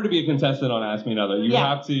in order to be a contestant on Ask Me Another, you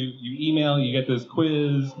Yeah. have to, you email, you get this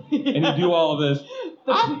quiz, and you do all of this.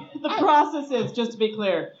 The process is, just to be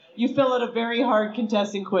clear, you fill out a very hard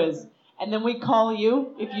contesting quiz, and then we call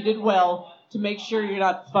you if you did well to make sure you're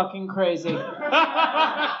not fucking crazy.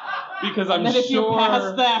 Because I'm And then if you sure,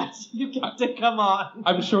 pass that, you get to come on.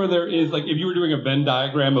 I'm sure there is, like, if you were doing a Venn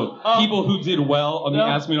diagram of people who did well on the Yep.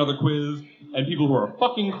 Ask Me Another quiz and people who are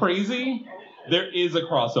fucking crazy, there is a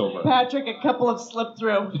crossover. Patrick, a couple have slipped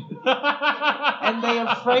through, and they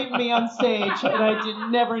have frightened me on stage, and I did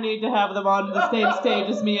never need to have them on the same stage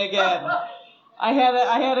as me again. I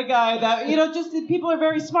had a guy that, you know, just people are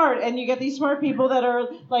very smart, and you get these smart people that are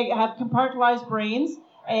like have compartmentalized brains,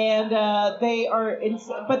 and they are,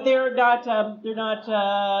 but they're not,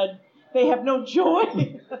 they have no joy.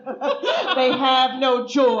 They have no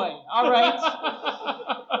joy. All right.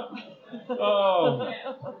 Oh.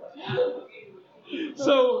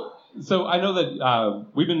 So I know that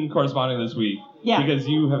we've been corresponding this week because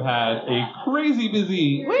you have had a crazy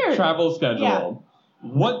busy travel schedule. Yeah.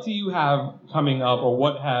 What do you have coming up, or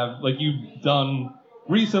what have you've done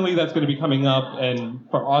recently that's going to be coming up, and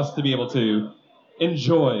for us to be able to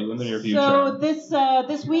enjoy in the near future? So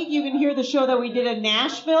this week you can hear the show that we did in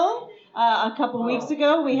Nashville a couple weeks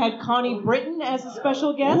ago. We had Connie Britton as a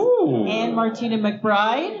special guest and Martina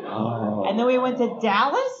McBride. Oh. And then we went to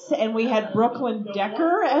Dallas and we had Brooklyn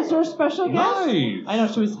Decker as our special guest. Nice. I know,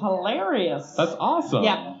 she was hilarious. That's awesome.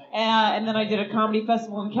 Yeah. And then I did a comedy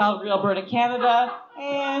festival in Calgary, Alberta, Canada,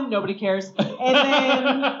 and nobody cares. And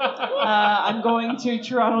then I'm going to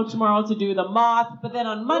Toronto tomorrow to do The Moth. But then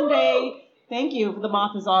on Monday, thank you, The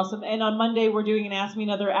Moth is awesome. And on Monday, we're doing an Ask Me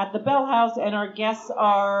Another at the Bell House, and our guests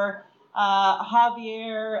are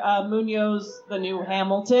Javier Munoz, the new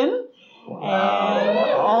Hamilton, and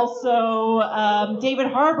also David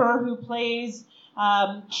Harbour, who plays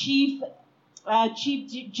Chief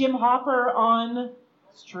Jim Hopper on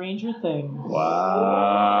Stranger Things.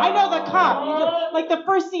 Wow. I know the cop. You just, like the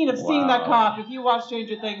first scene of seeing that cop. If you watch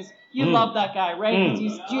Stranger Things, you love that guy, right?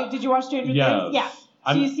 'Cause did you watch Stranger Things? Yeah.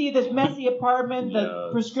 So you see this messy apartment, the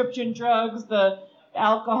prescription drugs, the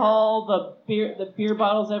alcohol, the beer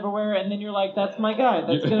bottles everywhere, and then you're like, that's my guy.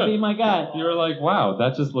 That's gonna be my guy. You're like, wow,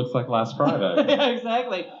 that just looks like last Friday. Yeah,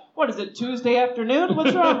 exactly. What is it, Tuesday afternoon?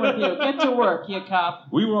 What's wrong with you? Get to work, you cop.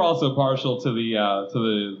 We were also partial to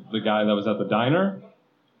the guy that was at the diner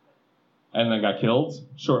and then got killed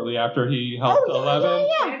shortly after he helped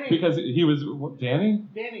 11 because he was Danny?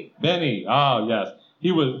 Benny. Oh, yes.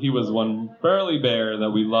 He was one burly bear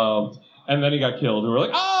that we loved, and then he got killed. And we were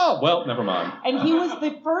like, oh, well, never mind. And he was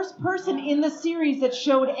the first person in the series that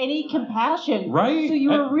showed any compassion. Right. So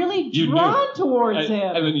you were really drawn towards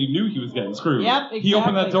him. And then you knew he was getting screwed. Yep, exactly. He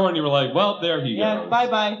opened that door and you were like, well, there he Yeah, goes.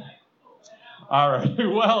 bye-bye. All right.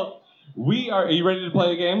 Well, are you ready to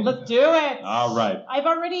play a game? Let's do it. All right. I've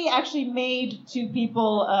already actually made 2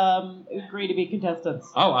 people agree to be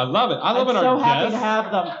contestants. Oh, I love it. I love I'm when so our happy guests to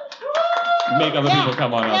have them. make other people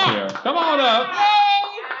come on up here. Come on up.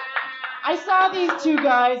 I saw these 2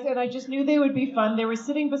 guys, and I just knew they would be fun. They were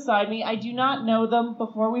sitting beside me. I do not know them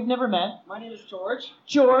before. We've never met. My name is George.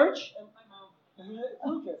 George. And my mom.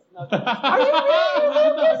 Lucas. No, Are you really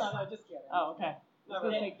Lucas? No, just kidding. Oh, okay. No,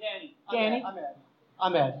 Danny. Danny?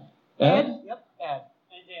 I'm Ed. Ed? Yep, Ed.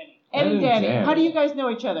 And Danny. Ed and Danny. How do you guys know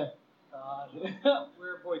each other?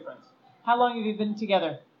 We're boyfriends. How long have you been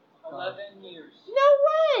together? 11 years.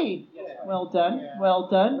 No way! Yes. Well done. Well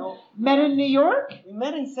done. Met in New York? We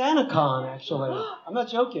met in SantaCon, actually. I'm not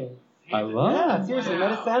joking. I love Yeah, seriously,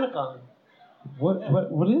 met at SantaCon. What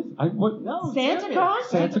is? SantaCon?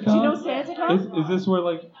 SantaCon? Do you know SantaCon? Is this where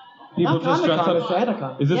like people Not just dress Comic-Con, up? it's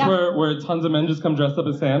SantaCon. Is this Yeah. where tons of men just come dressed up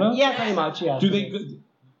as Santa? Yes. Pretty much, yes. Do they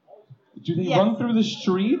Yes. run through the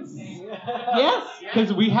streets? Yes.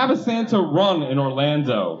 Because we have a Santa run in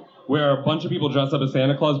Orlando where a bunch of people dress up as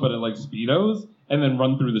Santa Claus but in like Speedos and then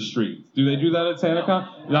run through the streets. Do they do that at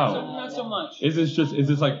SantaCon? No. Not so much. Is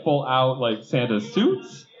this like full out like Santa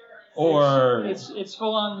suits? Or It's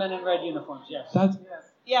full on men in red uniforms. Yes. That's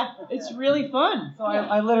Yeah, it's really fun. So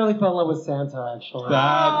I literally fell in love with Santa, actually.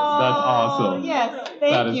 that's Oh, awesome. yes. That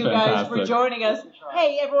Thank is you guys for fantastic. joining us.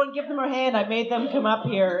 Hey, everyone, give them a hand. I made them come up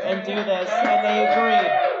here and do this, and they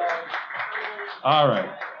agreed. All right.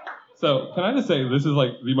 So can I just say this is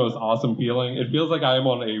like the most awesome feeling? It feels like I am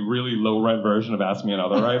on a really low rent version of Ask Me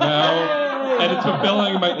Another right now, and it's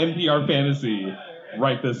fulfilling my NPR fantasy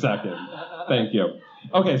right this second. Thank you.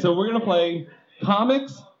 Okay, so we're gonna play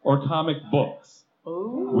comics or comic books.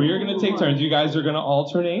 We are gonna take turns. You guys are gonna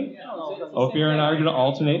alternate. Ophir and I are gonna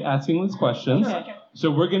alternate asking these questions. Okay. So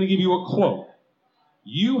we're gonna give you a quote.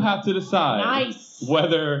 You have to decide Nice.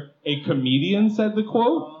 whether a comedian said the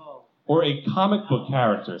quote or a comic book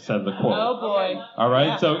character said the quote. Oh, boy. All right,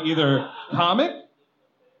 Yeah. so either comic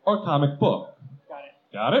or comic book.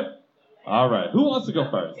 Got it? All right. Who wants to go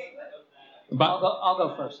first? I'll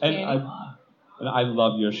go first. And I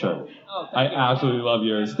love your shirt. Oh, I absolutely love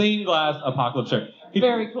your stained glass apocalypse shirt. Could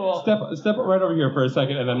Very you cool. Step right over here for a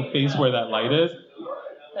second and then face where that light is.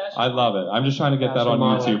 I love it. I'm just trying to get that on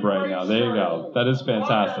YouTube right now. There you go. That is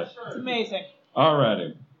fantastic. It's amazing. All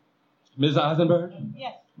righty. Ms. Eisenberg,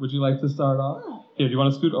 Yes. would you like to start off? Here, do you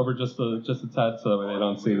want to scoot over just a tad so they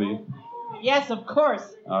don't see the... Yes, of course.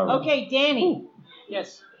 All right. Okay, Danny.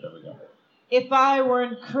 Yes. There we go. If I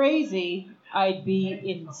weren't crazy, I'd be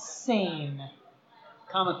insane.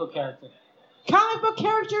 Comic book character. Comic book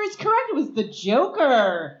character is correct. It was the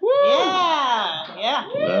Joker. Yeah.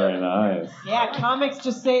 Very nice. Yeah, comics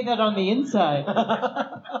just say that on the inside.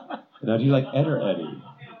 Now, do you like Ed or Eddie?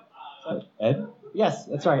 Ed? Yes,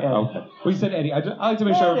 that's right, Ed. Okay. Well, you said Eddie. I like to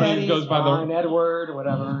make sure everybody Eddie's goes by fine, the... Edward,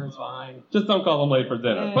 whatever, it's fine. Just don't call them late for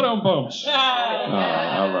dinner. Boom, boom.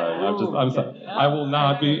 All right. I'm sorry. I will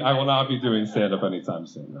not be doing stand-up anytime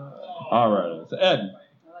soon. All right. So Ed,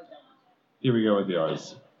 here we go with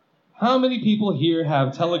yours. How many people here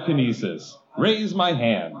have telekinesis? Raise my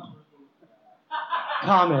hand.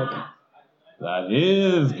 Comic. That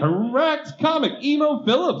is correct. Comic. Emo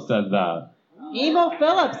Phillips said that. Emo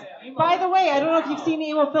Phillips. By the way, I don't know if you've seen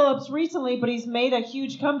Emo Phillips recently, but he's made a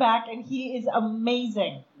huge comeback, and he is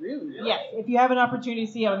amazing. Really? Yes. If you have an opportunity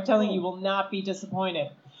to see him, I'm telling you, you will not be disappointed.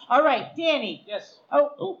 All right, Danny. Yes.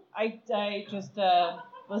 Oh, I just,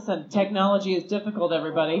 listen, technology is difficult,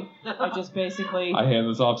 everybody. I just basically... I hand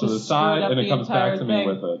this off to the just screwed side, up and it the comes back entire to me thing.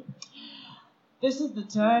 with it. This is the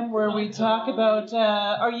time where we talk about,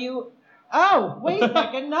 are you... Oh, wait a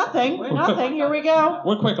second, nothing. Here we go.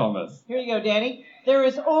 We're quick on this. Here you go, Danny. There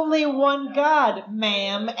is only one God,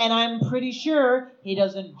 ma'am, and I'm pretty sure he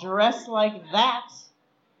doesn't dress like that.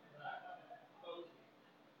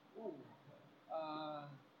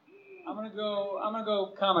 I'm gonna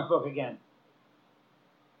go comic book again.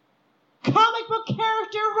 Comic book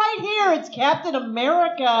character right here. It's Captain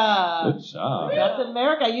America. Good job. Captain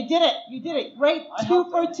America. You did it. Right, 2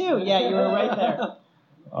 for 2. Yeah, you were right there.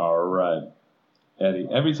 All right. Eddie,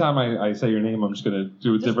 every time I say your name, I'm just going to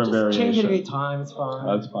do a different variation. Change it every time, it's fine.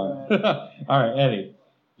 That's fine. All right, Eddie.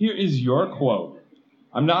 Here is your quote.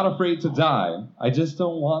 I'm not afraid to die. I just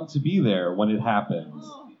don't want to be there when it happens.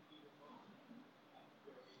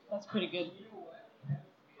 That's pretty good.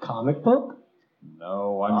 Comic book?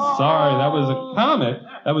 No, I'm sorry. That was a comic.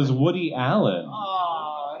 That was Woody Allen.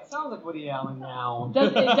 Oh, it sounds like Woody Allen now.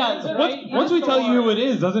 It does, right? Once we tell you who it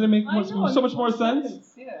is, doesn't it make so much more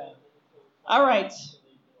sense? Yeah. All right.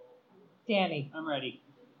 Danny. I'm ready.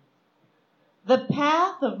 The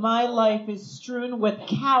path of my life is strewn with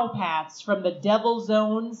cowpats from the devil's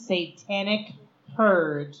own satanic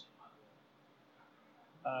herd.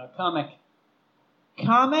 Comic.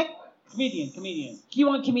 Comic? Comedian. You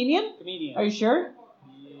want comedian? Comedian. Are you sure?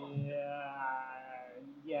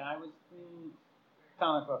 Yeah, I was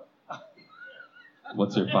comic book.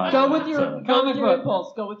 What's your final Go with your answer?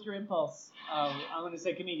 impulse. Go with your impulse. I'm gonna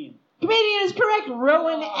say comedian. Comedian is correct.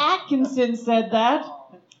 Rowan Atkinson said that.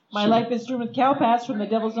 My life is strewn with cowpats from the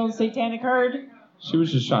devil's own satanic herd. She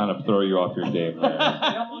was just trying to throw you off your game there. It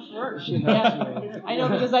almost worked. Yeah. I know,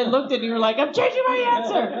 because I looked at you and you were like, I'm changing my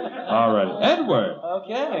answer. All right, Edward.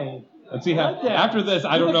 Okay. Let's see how. Like that. After this,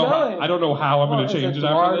 I Keep don't it know. going. I don't know how I'm going to change it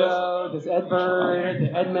after this. Eduardo, there's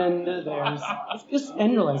Edward, Edmund, it's just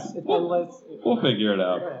endless. It's endless. We'll figure it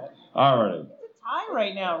out. All right. Tie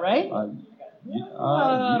right now, right?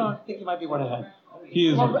 I don't think you might be one ahead. He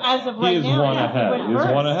is. Well, as of he right is now, one yeah, he ahead. went He is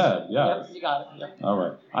first. one ahead. Yes. Yep, you got it. Yep. All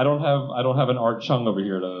right. I don't have an Art Chung over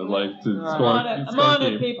here to score. I'm on it. I'm on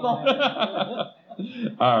it, people.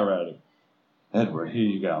 All righty. Edward, here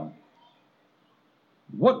you go.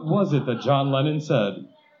 What was it that John Lennon said?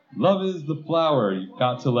 Love is the flower you've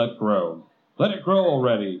got to let grow. Let it grow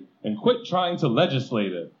already, and quit trying to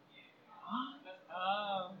legislate it.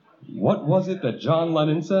 What was it that John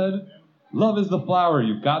Lennon said? Love is the flower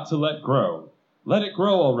you've got to let grow. Let it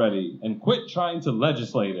grow already, and quit trying to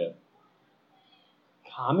legislate it.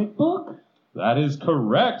 Comic book? That is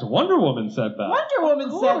correct. Wonder Woman said that. Wonder Woman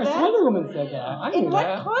Of said course, that. Wonder Woman said that. I In knew what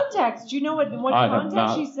that. context? Do you know in what I have context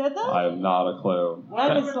not. she said that? I have not a clue.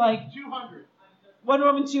 That is like 200. Wonder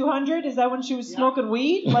Woman 200? Is that when she was smoking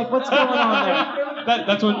weed? Like, what's going on there?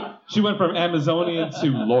 That's when she went from Amazonian to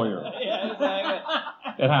lawyer. Yeah,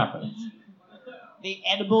 exactly. It happens. The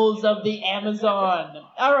edibles of the Amazon.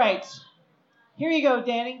 All right. Here you go,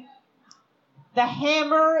 Danny. The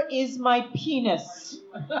hammer is my penis.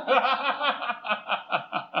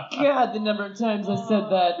 God, the number of times I said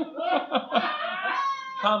that.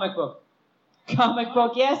 Comic book. Comic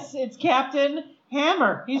book. Yes, it's Captain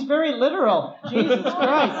Hammer. He's very literal. Jesus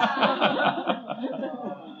Christ.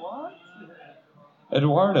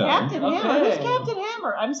 Eduardo. Captain Okay. Hammer. Who's Captain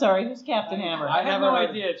Hammer? I'm sorry. Who's Captain Hammer? I have no heard.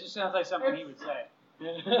 idea. It just sounds like something he would say.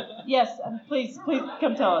 Yes, please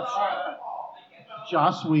come tell us.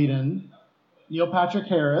 Joss Whedon, Neil Patrick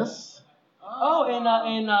Harris, Oh, in the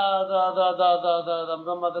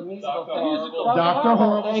musical thing. Dr.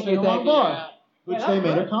 Horrible, Thank you, Single thank Mom you. Dog, which they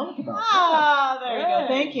made a comic about. Ah, there you go.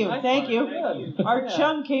 Thank you. Thank you. Our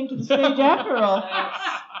chum came to the stage after all.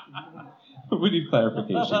 We need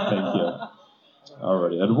clarification. Thank you.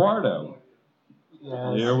 Alrighty, Eduardo.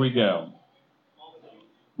 Yes. Here we go.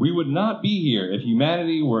 We would not be here if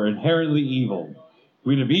humanity were inherently evil.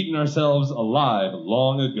 We'd have eaten ourselves alive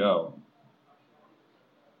long ago.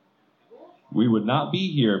 We would not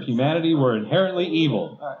be here if humanity were inherently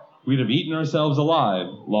evil. We'd have eaten ourselves alive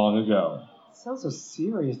long ago. Sounds so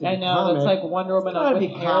serious. to I be know, comic. that's like Wonder Woman It's gotta with be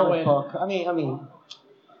heroin. comic book. I mean.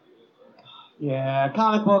 Yeah,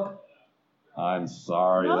 comic book. I'm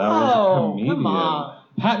sorry, that No, was a comedian. come on.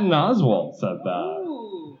 Patton Oswalt said that.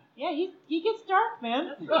 Ooh. Yeah, he gets dark,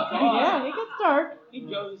 man. Yeah, he gets dark. He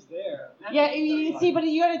goes there. Yeah, you see, but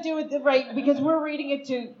you got to do it right because we're reading it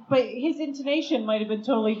to. But his intonation might have been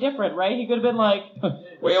totally different, right? He could have been like,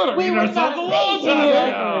 We would have eaten would ourselves a not long be time here.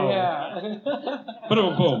 ago. Yeah.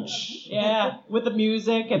 Boom, boom. Yeah, with the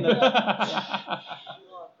music and the. Yeah.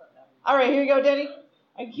 All right, here you go, Denny.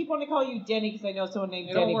 I keep wanting to call you Denny because I know someone named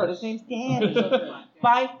It don't Denny, work. but his name's Danny.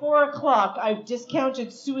 By 4 o'clock, I've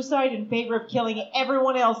discounted suicide in favor of killing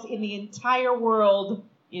everyone else in the entire world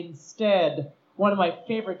instead. One of my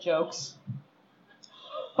favorite jokes.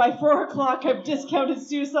 By 4 o'clock, I've discounted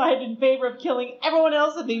suicide in favor of killing everyone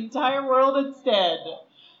else in the entire world instead.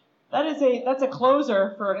 That's a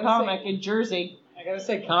closer for a comic in Jersey. I gotta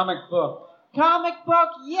say comic book. Comic book,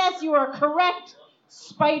 yes, you are correct.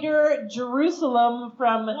 Spider Jerusalem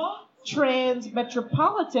from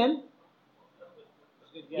Transmetropolitan.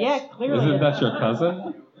 Yeah, clearly. Isn't that your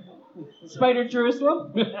cousin? Spider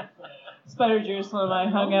Jerusalem? Spider Jerusalem, I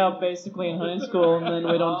hung out basically in high school, and then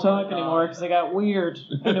we don't talk anymore because I got weird.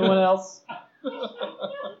 Anyone else?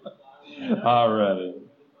 Alrighty.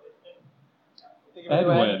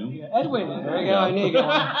 Edwin. Edwin. There we go. I knew you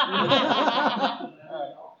got one.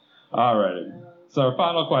 Alrighty. So our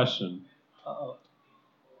final question. Uh-oh.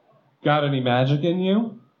 Got any magic in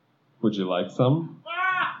you? Would you like some?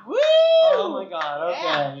 Woo! Oh my God.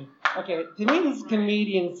 Okay. Okay. To me, this is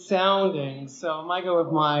comedian sounding, so I might go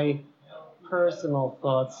with my personal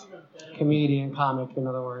thoughts. Comedian, comic, in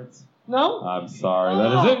other words. No? I'm sorry,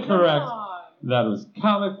 that is incorrect. That was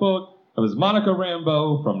comic book. That was Monica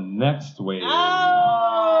Rambeau from Next Wave.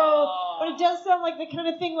 Oh! But it does sound like the kind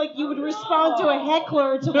of thing like you would respond to a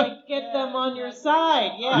heckler to like get them on your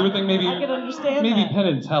side. Yeah. You would think maybe I can understand maybe that. Penn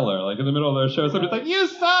and Teller, like in the middle of their show, somebody's like, "You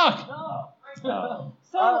suck." Oh.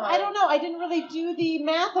 So I don't know. I didn't really do the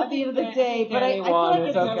math at the end of the day, but I Danny feel won. like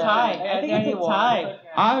it's a okay. tie. I think Danny it's a won. tie.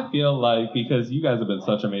 I feel like because you guys have been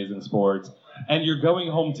such amazing sports, and you're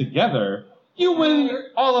going home together, you win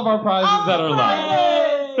all of our prizes that are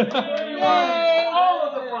left. All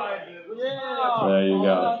of the prizes. There you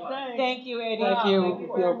go. Thank you, Eddie. Thank you.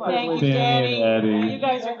 Thank you, Danny Danny. and Eddie. You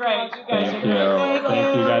guys are great. You guys Thank are you. great.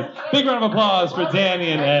 Thank you guys. Big round of applause for Danny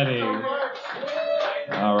and Eddie.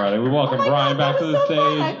 All right, and we welcome Brian back to the stage.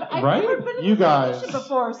 I've Right? never been in You a guys. position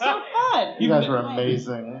before. So fun. You guys were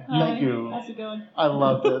amazing. Hi. Thank you. How's it going? I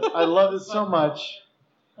loved it. I loved it so much.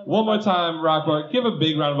 One more time, Rockport, give a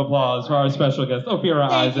big round of applause for our special guest, Ophira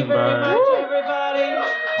Thank you very Eisenberg. much,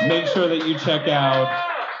 everybody. Make sure that you check out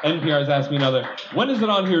NPR's Ask Me Another. When is it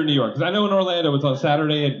on here in New York? Because I know in Orlando it's on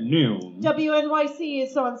Saturday at noon. WNYC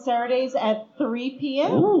is on Saturdays at 3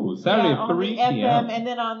 p.m. Ooh, Saturday at on 3 the FM, p.m. and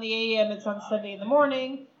then on the AM it's on Sunday in the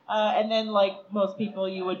morning. And then, like most people,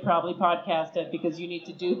 you would probably podcast it because you need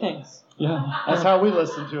to do things. Yeah. That's how we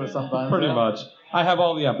listen to it sometimes. Pretty yeah. much. I have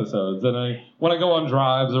all the episodes, and when I go on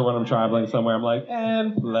drives or when I'm traveling somewhere, I'm like,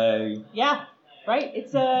 and play. Yeah, right.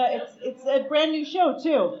 It's a brand new show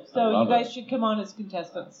too, so you guys should come on as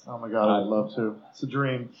contestants. Oh my God, I'd love to. It's a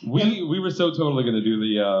dream. We were so totally going to do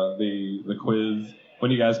the quiz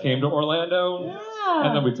when you guys came to Orlando,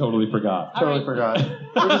 and then we totally forgot. Totally forgot.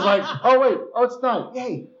 We're just like, oh wait, oh it's not.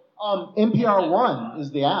 Yay. NPR One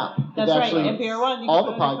is the app. That's It's right, actually NPR One. You all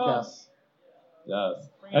can the put it on your phone. podcasts. Yes.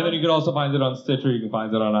 And then you can also find it on Stitcher. You can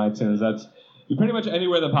find it on iTunes. That's pretty much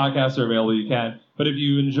anywhere the podcasts are available, you can. But if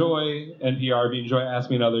you enjoy NPR, if you enjoy Ask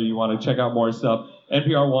Me Another, you want to check out more stuff,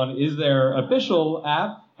 NPR One is their official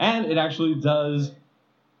app, and it actually does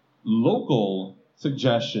local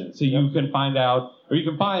suggestions. So you can find out, or you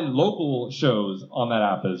can find local shows on that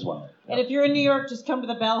app as well. And if you're in New York, just come to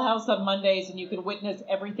the Bell House on Mondays, and you can witness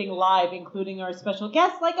everything live, including our special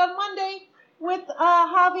guests, like on Monday with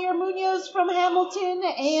Javier Munoz from Hamilton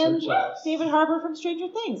and David Harbour from Stranger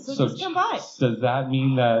Things. So just come by. Does that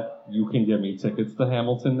mean that you can get me tickets to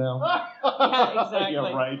Hamilton now? Yeah, exactly.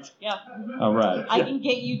 Yeah, right. Yeah. All right. I can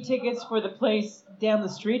get you tickets for the place down the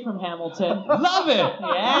street from Hamilton. Love it. Yeah.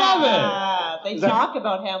 Love it. They Is that- talk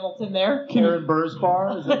about Hamilton there. Karen Burr's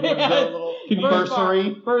Bar? Is that a little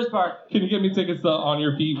bursary? Burr's Bar. Can you get me tickets to On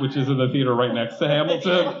Your Feet, which is in the theater right next to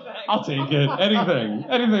Hamilton? I'll take it. Anything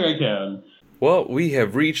I can. Well, we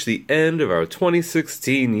have reached the end of our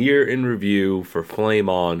 2016 year in review for Flame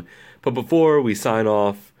On. But before we sign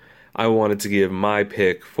off, I wanted to give my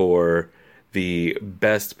pick for the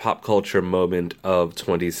best pop culture moment of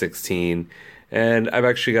 2016. And I've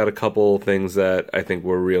actually got a couple things that I think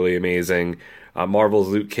were really amazing. Marvel's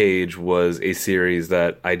Luke Cage was a series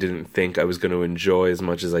that I didn't think I was going to enjoy as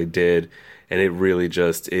much as I did. And it really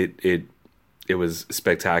just, it was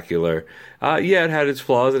spectacular. Yeah, it had its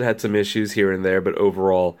flaws. It had some issues here and there, but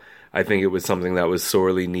overall, I think it was something that was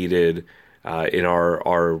sorely needed in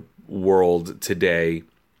our world today,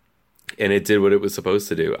 and it did what it was supposed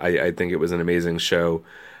to do. I think it was an amazing show.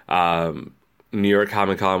 New York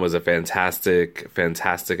Comic Con was a fantastic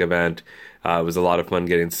event. It was a lot of fun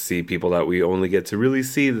getting to see people that we only get to really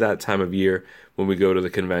see that time of year when we go to the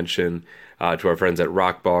convention. To our friends at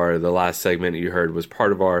Rock Bar, the last segment you heard was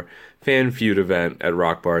part of our Fan Feud event at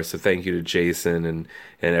Rock Bar, so thank you to Jason and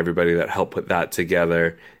everybody that helped put that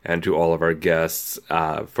together, and to all of our guests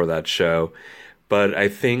for that show. But I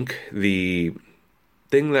think the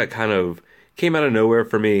thing that kind of came out of nowhere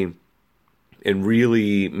for me and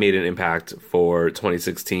really made an impact for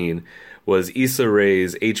 2016 was Issa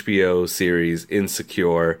Rae's HBO series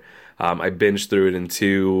Insecure. I binged through it in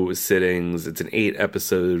 2 sittings. It's an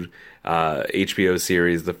 8-episode HBO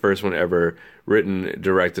series, the first one ever written,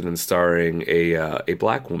 directed, and starring a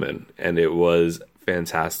black woman, and it was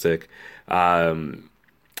fantastic. I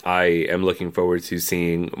am looking forward to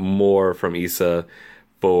seeing more from Issa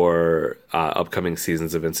for upcoming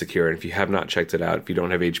seasons of Insecure. And if you have not checked it out, if you don't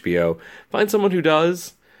have HBO, find someone who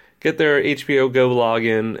does. Get their HBO Go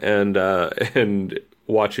login and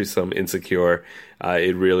watch you some Insecure.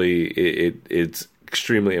 It's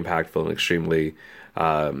extremely impactful and extremely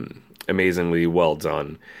amazingly well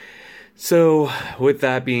done. So with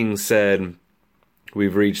that being said,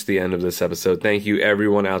 we've reached the end of this episode. Thank you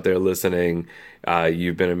everyone out there listening.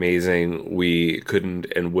 You've been amazing. We couldn't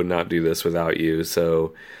and would not do this without you.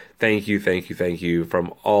 So thank you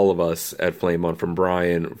from all of us at Flame On, from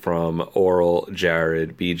Brian, from Oral,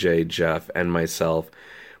 Jared, BJ, Jeff, and myself.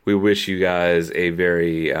 We wish you guys a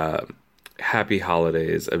very happy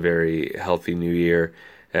holidays, a very healthy new year,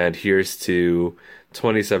 and here's to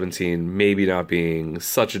 2017 maybe not being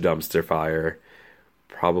such a dumpster fire.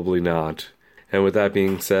 Probably not. And with that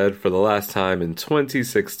being said, for the last time in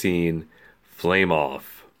 2016, flame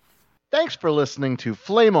off. Thanks for listening to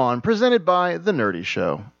Flame On, presented by The Nerdy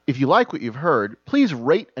Show. If you like what you've heard, please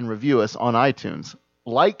rate and review us on iTunes,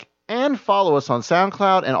 like and follow us on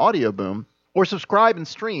SoundCloud and Audio Boom, or subscribe and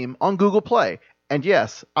stream on Google Play. And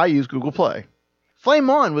yes, I use Google Play. Flame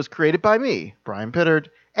On was created by me, Brian Pittard,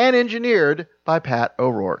 and engineered by Pat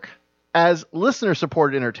O'Rourke. As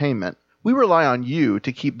listener-supported entertainment, we rely on you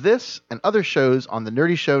to keep this and other shows on the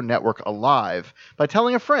Nerdy Show Network alive by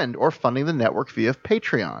telling a friend or funding the network via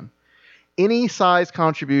Patreon. Any size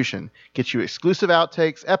contribution gets you exclusive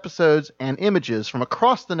outtakes, episodes, and images from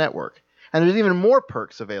across the network. And there's even more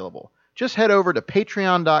perks available. Just head over to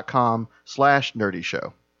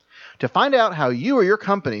patreon.com/nerdyshow. To find out how you or your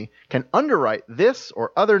company can underwrite this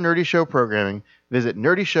or other Nerdy Show programming, visit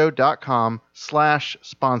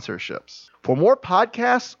nerdyshow.com/sponsorships. For more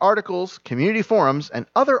podcasts, articles, community forums, and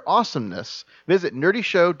other awesomeness, visit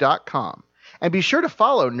nerdyshow.com. And be sure to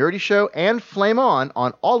follow Nerdy Show and Flame On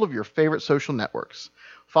all of your favorite social networks.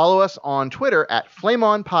 Follow us on Twitter at Flame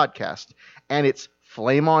On Podcast, and it's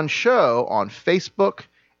Flame On Show on Facebook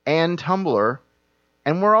and Tumblr.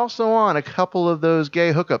 And we're also on a couple of those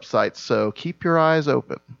gay hookup sites, so keep your eyes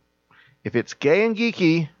open. If it's gay and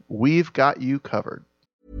geeky, we've got you covered.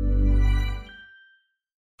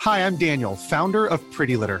 Hi, I'm Daniel, founder of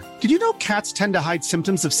Pretty Litter. Did you know cats tend to hide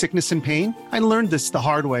symptoms of sickness and pain? I learned this the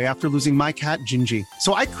hard way after losing my cat, Gingy.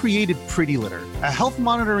 So I created Pretty Litter, a health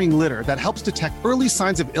monitoring litter that helps detect early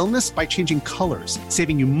signs of illness by changing colors,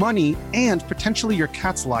 saving you money and potentially your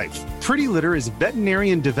cat's life. Pretty Litter is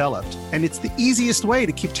veterinarian developed, and it's the easiest way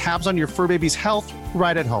to keep tabs on your fur baby's health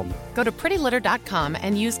right at home. Go to prettylitter.com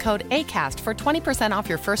and use code ACAST for 20% off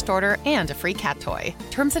your first order and a free cat toy.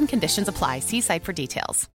 Terms and conditions apply. See site for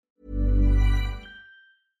details.